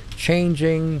program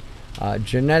changing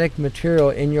genetic material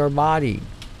in your body.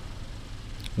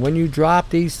 When you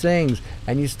drop these things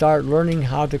and you start learning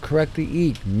how to correctly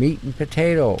eat meat and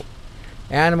potato,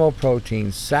 animal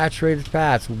proteins, saturated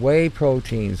fats, whey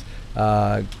proteins,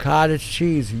 cottage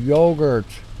cheese, yogurt,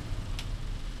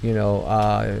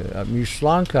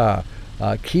 mushlanka,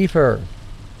 kefir,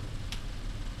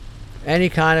 any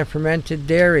kind of fermented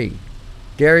dairy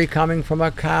coming from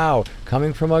a cow,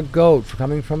 coming from a goat,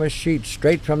 coming from a sheep,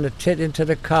 straight from the tit into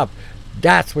the cup.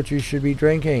 That's what you should be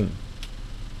drinking.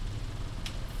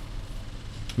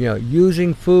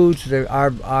 Using foods that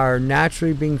are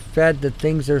naturally being fed the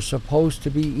things they're supposed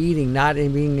to be eating, not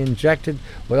being injected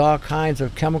with all kinds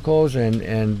of chemicals and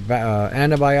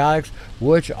antibiotics,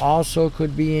 which also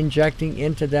could be injecting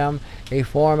into them a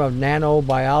form of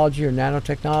nanobiology or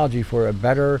nanotechnology for a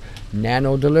better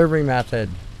nano delivery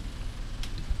method.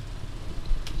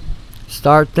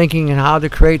 Start thinking on how to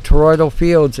create toroidal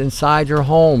fields inside your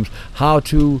homes, how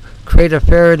to create a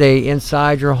Faraday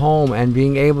inside your home, and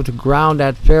being able to ground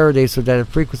that Faraday so that if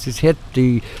frequencies hit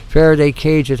the Faraday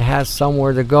cage, it has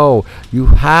somewhere to go. You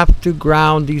have to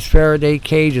ground these Faraday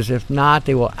cages. If not,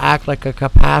 they will act like a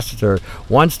capacitor.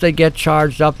 Once they get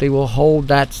charged up, they will hold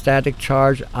that static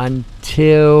charge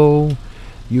until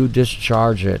you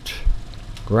discharge it.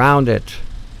 Ground it.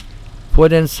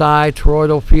 Put inside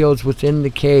toroidal fields within the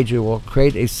cage. It will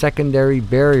create a secondary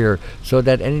barrier so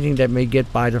that anything that may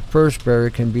get by the first barrier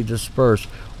can be dispersed.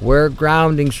 Wear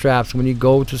grounding straps when you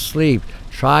go to sleep.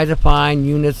 Try to find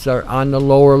units that are on the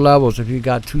lower levels. If you've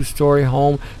got a 2-story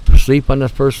home, sleep on the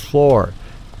first floor.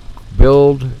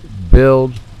 Build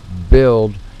your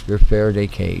Faraday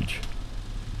cage.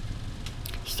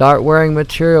 Start wearing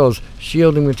materials,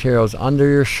 shielding materials under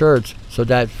your shirts so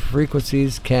that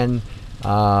frequencies can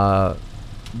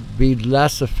be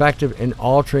less effective in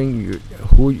altering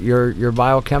your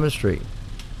biochemistry.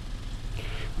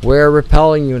 Wear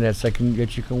repelling units that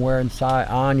you can wear inside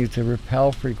on you to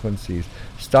repel frequencies.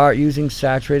 Start using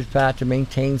saturated fat to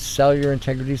maintain cellular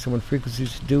integrity, so when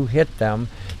frequencies do hit them,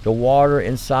 the water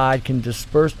inside can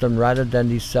disperse them rather than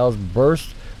these cells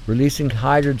burst, releasing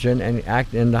hydrogen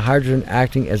and the hydrogen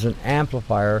acting as an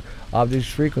amplifier of these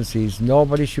frequencies.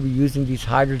 Nobody should be using these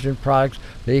hydrogen products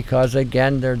because,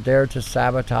 again, they're there to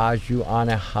sabotage you on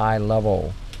a high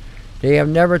level. They have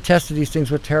never tested these things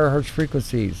with terahertz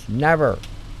frequencies. Never.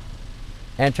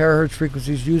 And terahertz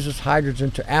frequencies uses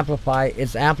hydrogen to amplify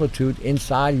its amplitude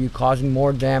inside of you, causing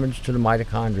more damage to the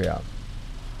mitochondria.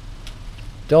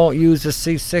 Don't use the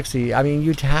C60. I mean,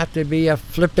 you'd have to be a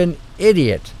flippin'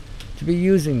 idiot to be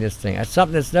using this thing. It's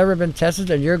something that's never been tested,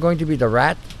 and you're going to be the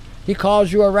rat. He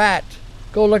calls you a rat.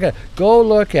 Go look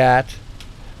at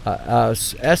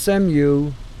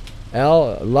SMU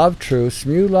Love True,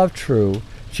 SMU Love True.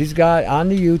 She's got on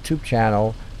the YouTube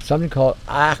channel something called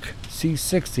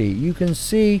C60. You can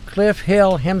see Cliff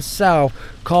Hill himself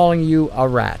calling you a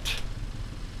rat.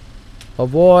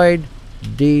 Avoid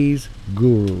these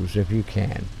gurus if you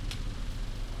can.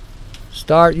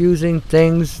 Start using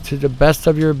things to the best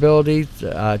of your ability.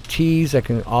 Teas that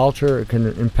can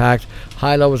impact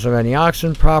high levels of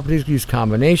antioxidant properties. Use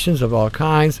combinations of all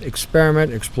kinds.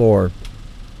 Experiment, explore.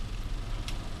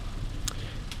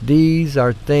 These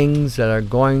are things that are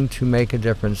going to make a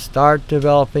difference. Start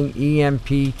developing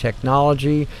EMP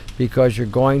technology because you're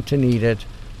going to need it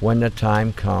when the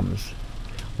time comes.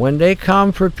 When they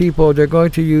come for people, they're going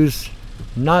to use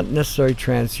not necessarily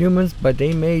transhumans, but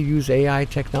they may use AI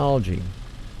technology.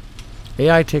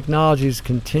 AI technology is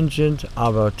contingent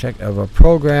of a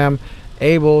program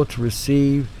able to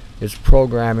receive its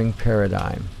programming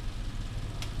paradigm.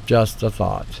 Just a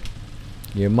thought.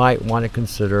 You might want to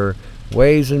consider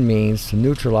ways and means to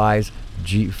neutralize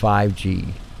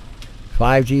 5G.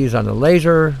 5G is on the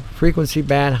laser frequency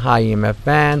band, high EMF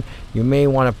band. You may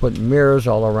want to put mirrors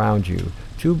all around you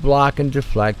to block and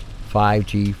deflect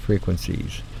 5G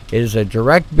frequencies. It is a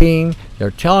direct beam.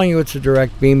 They're telling you it's a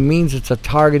direct beam, means it's a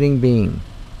targeting beam.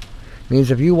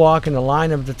 Means if you walk in the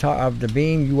line of the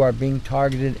beam, you are being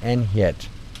targeted and hit.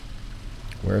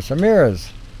 Wear some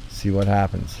mirrors. See what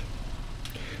happens.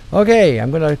 Okay,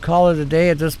 I'm going to call it a day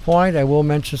at this point. I will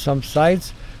mention some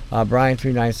sites.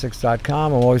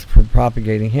 Brian396.com. I'm always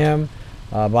propagating him.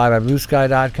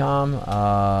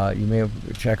 BuyByBlueSky.com. You may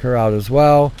check her out as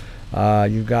well.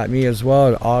 You've got me as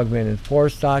well at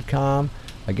augmentedforce.com.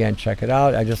 Again, check it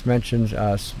out. I just mentioned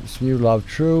SMU Love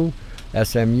True,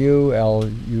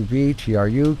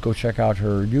 SMULUVTRU. Go check out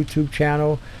her YouTube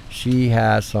channel. She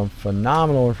has some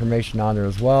phenomenal information on there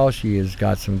as well. She has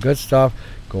got some good stuff.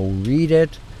 Go read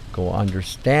it. Go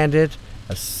understand it.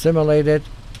 Assimilate it.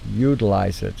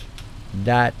 Utilize it.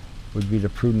 That would be the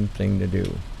prudent thing to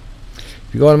do.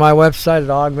 If you go to my website at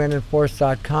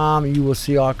augmentedforce.com, you will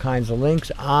see all kinds of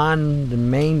links. On the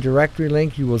main directory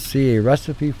link, you will see a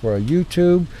recipe for a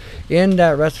YouTube. In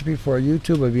that recipe for a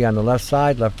YouTube will be on the left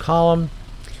side, left column.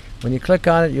 When you click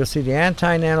on it, you'll see the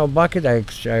anti-nano bucket. I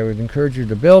would encourage you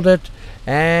to build it.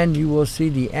 And you will see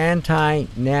the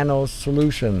anti-nano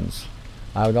solutions.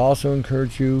 I would also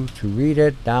encourage you to read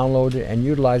it, download it, and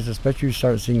utilize it, especially if you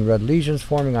start seeing red lesions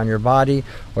forming on your body,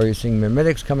 or you're seeing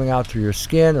mimetics coming out through your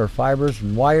skin or fibers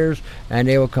and wires, and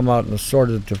they will come out in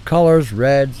assorted of colors,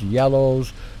 reds,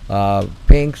 yellows,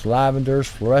 pinks, lavenders,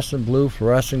 fluorescent blue,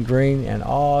 fluorescent green, and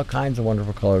all kinds of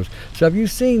wonderful colors. So if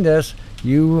you've seen this,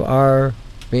 you are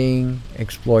being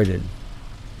exploited.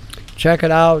 Check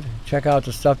it out. Check out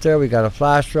the stuff there. We got a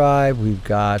flash drive. We've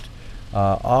got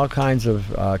all kinds of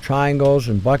triangles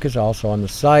and buckets also on the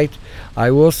site. I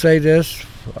will say this,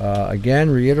 again,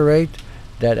 reiterate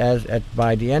that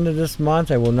by the end of this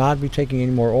month, I will not be taking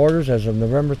any more orders. As of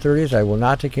November 30th, I will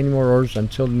not take any more orders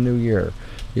until the new year,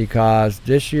 because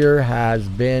this year has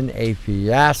been a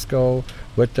fiasco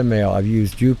with the mail. I've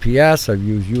used UPS, I've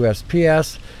used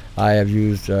USPS, I have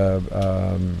used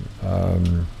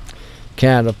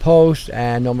Canada Post,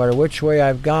 and no matter which way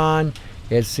I've gone,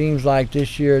 it seems like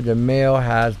this year the mail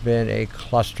has been a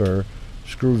cluster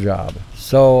screw job.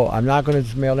 So I'm not going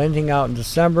to mail anything out in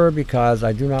December because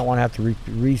I do not want to have to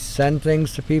resend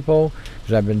things to people,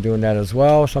 because I've been doing that as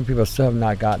well. Some people still have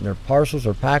not gotten their parcels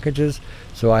or packages,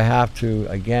 so I have to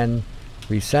again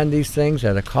resend these things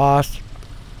at a cost.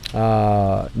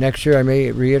 Next year I may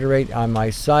reiterate on my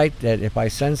site that if I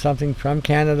send something from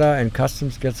Canada and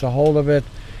customs gets a hold of it,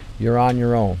 you're on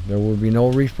your own. There will be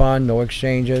no refund, no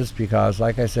exchanges, because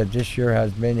like I said, this year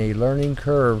has been a learning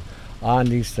curve on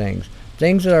these things.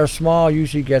 Things that are small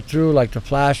usually get through, like the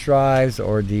flash drives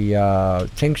or the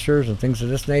tinctures and things of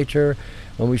this nature.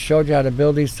 When we showed you how to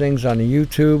build these things on the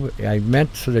YouTube, I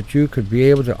meant so that you could be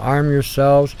able to arm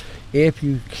yourselves. If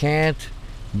you can't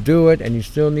do it and you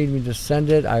still need me to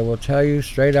send it, I will tell you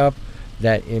straight up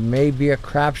that it may be a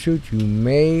crapshoot. You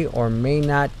may or may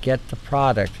not get the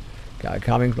product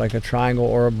coming like a triangle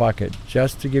or a bucket,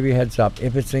 just to give you a heads up.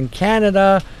 If it's in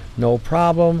Canada, no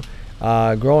problem.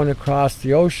 Growing across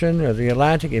the ocean or the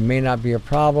Atlantic, it may not be a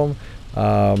problem.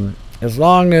 As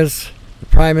long as the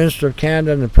Prime Minister of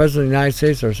Canada and the President of the United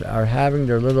States are having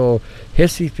their little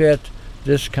hissy fit,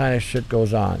 this kind of shit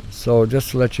goes on. So just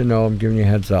to let you know, I'm giving you a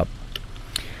heads up.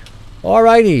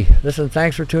 Alrighty, listen,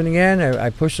 thanks for tuning in.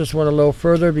 I pushed this one a little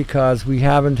further because we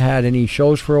haven't had any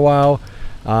shows for a while.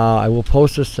 I will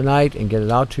post this tonight and get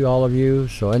it out to all of you.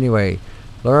 So anyway,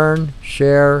 learn,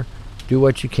 share, do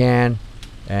what you can,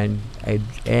 and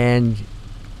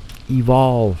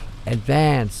evolve,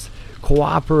 advance,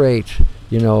 cooperate,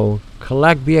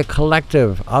 be a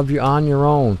collective on your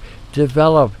own,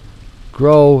 develop,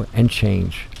 grow, and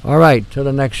change. All right, till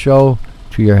the next show,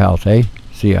 to your health,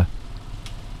 See ya.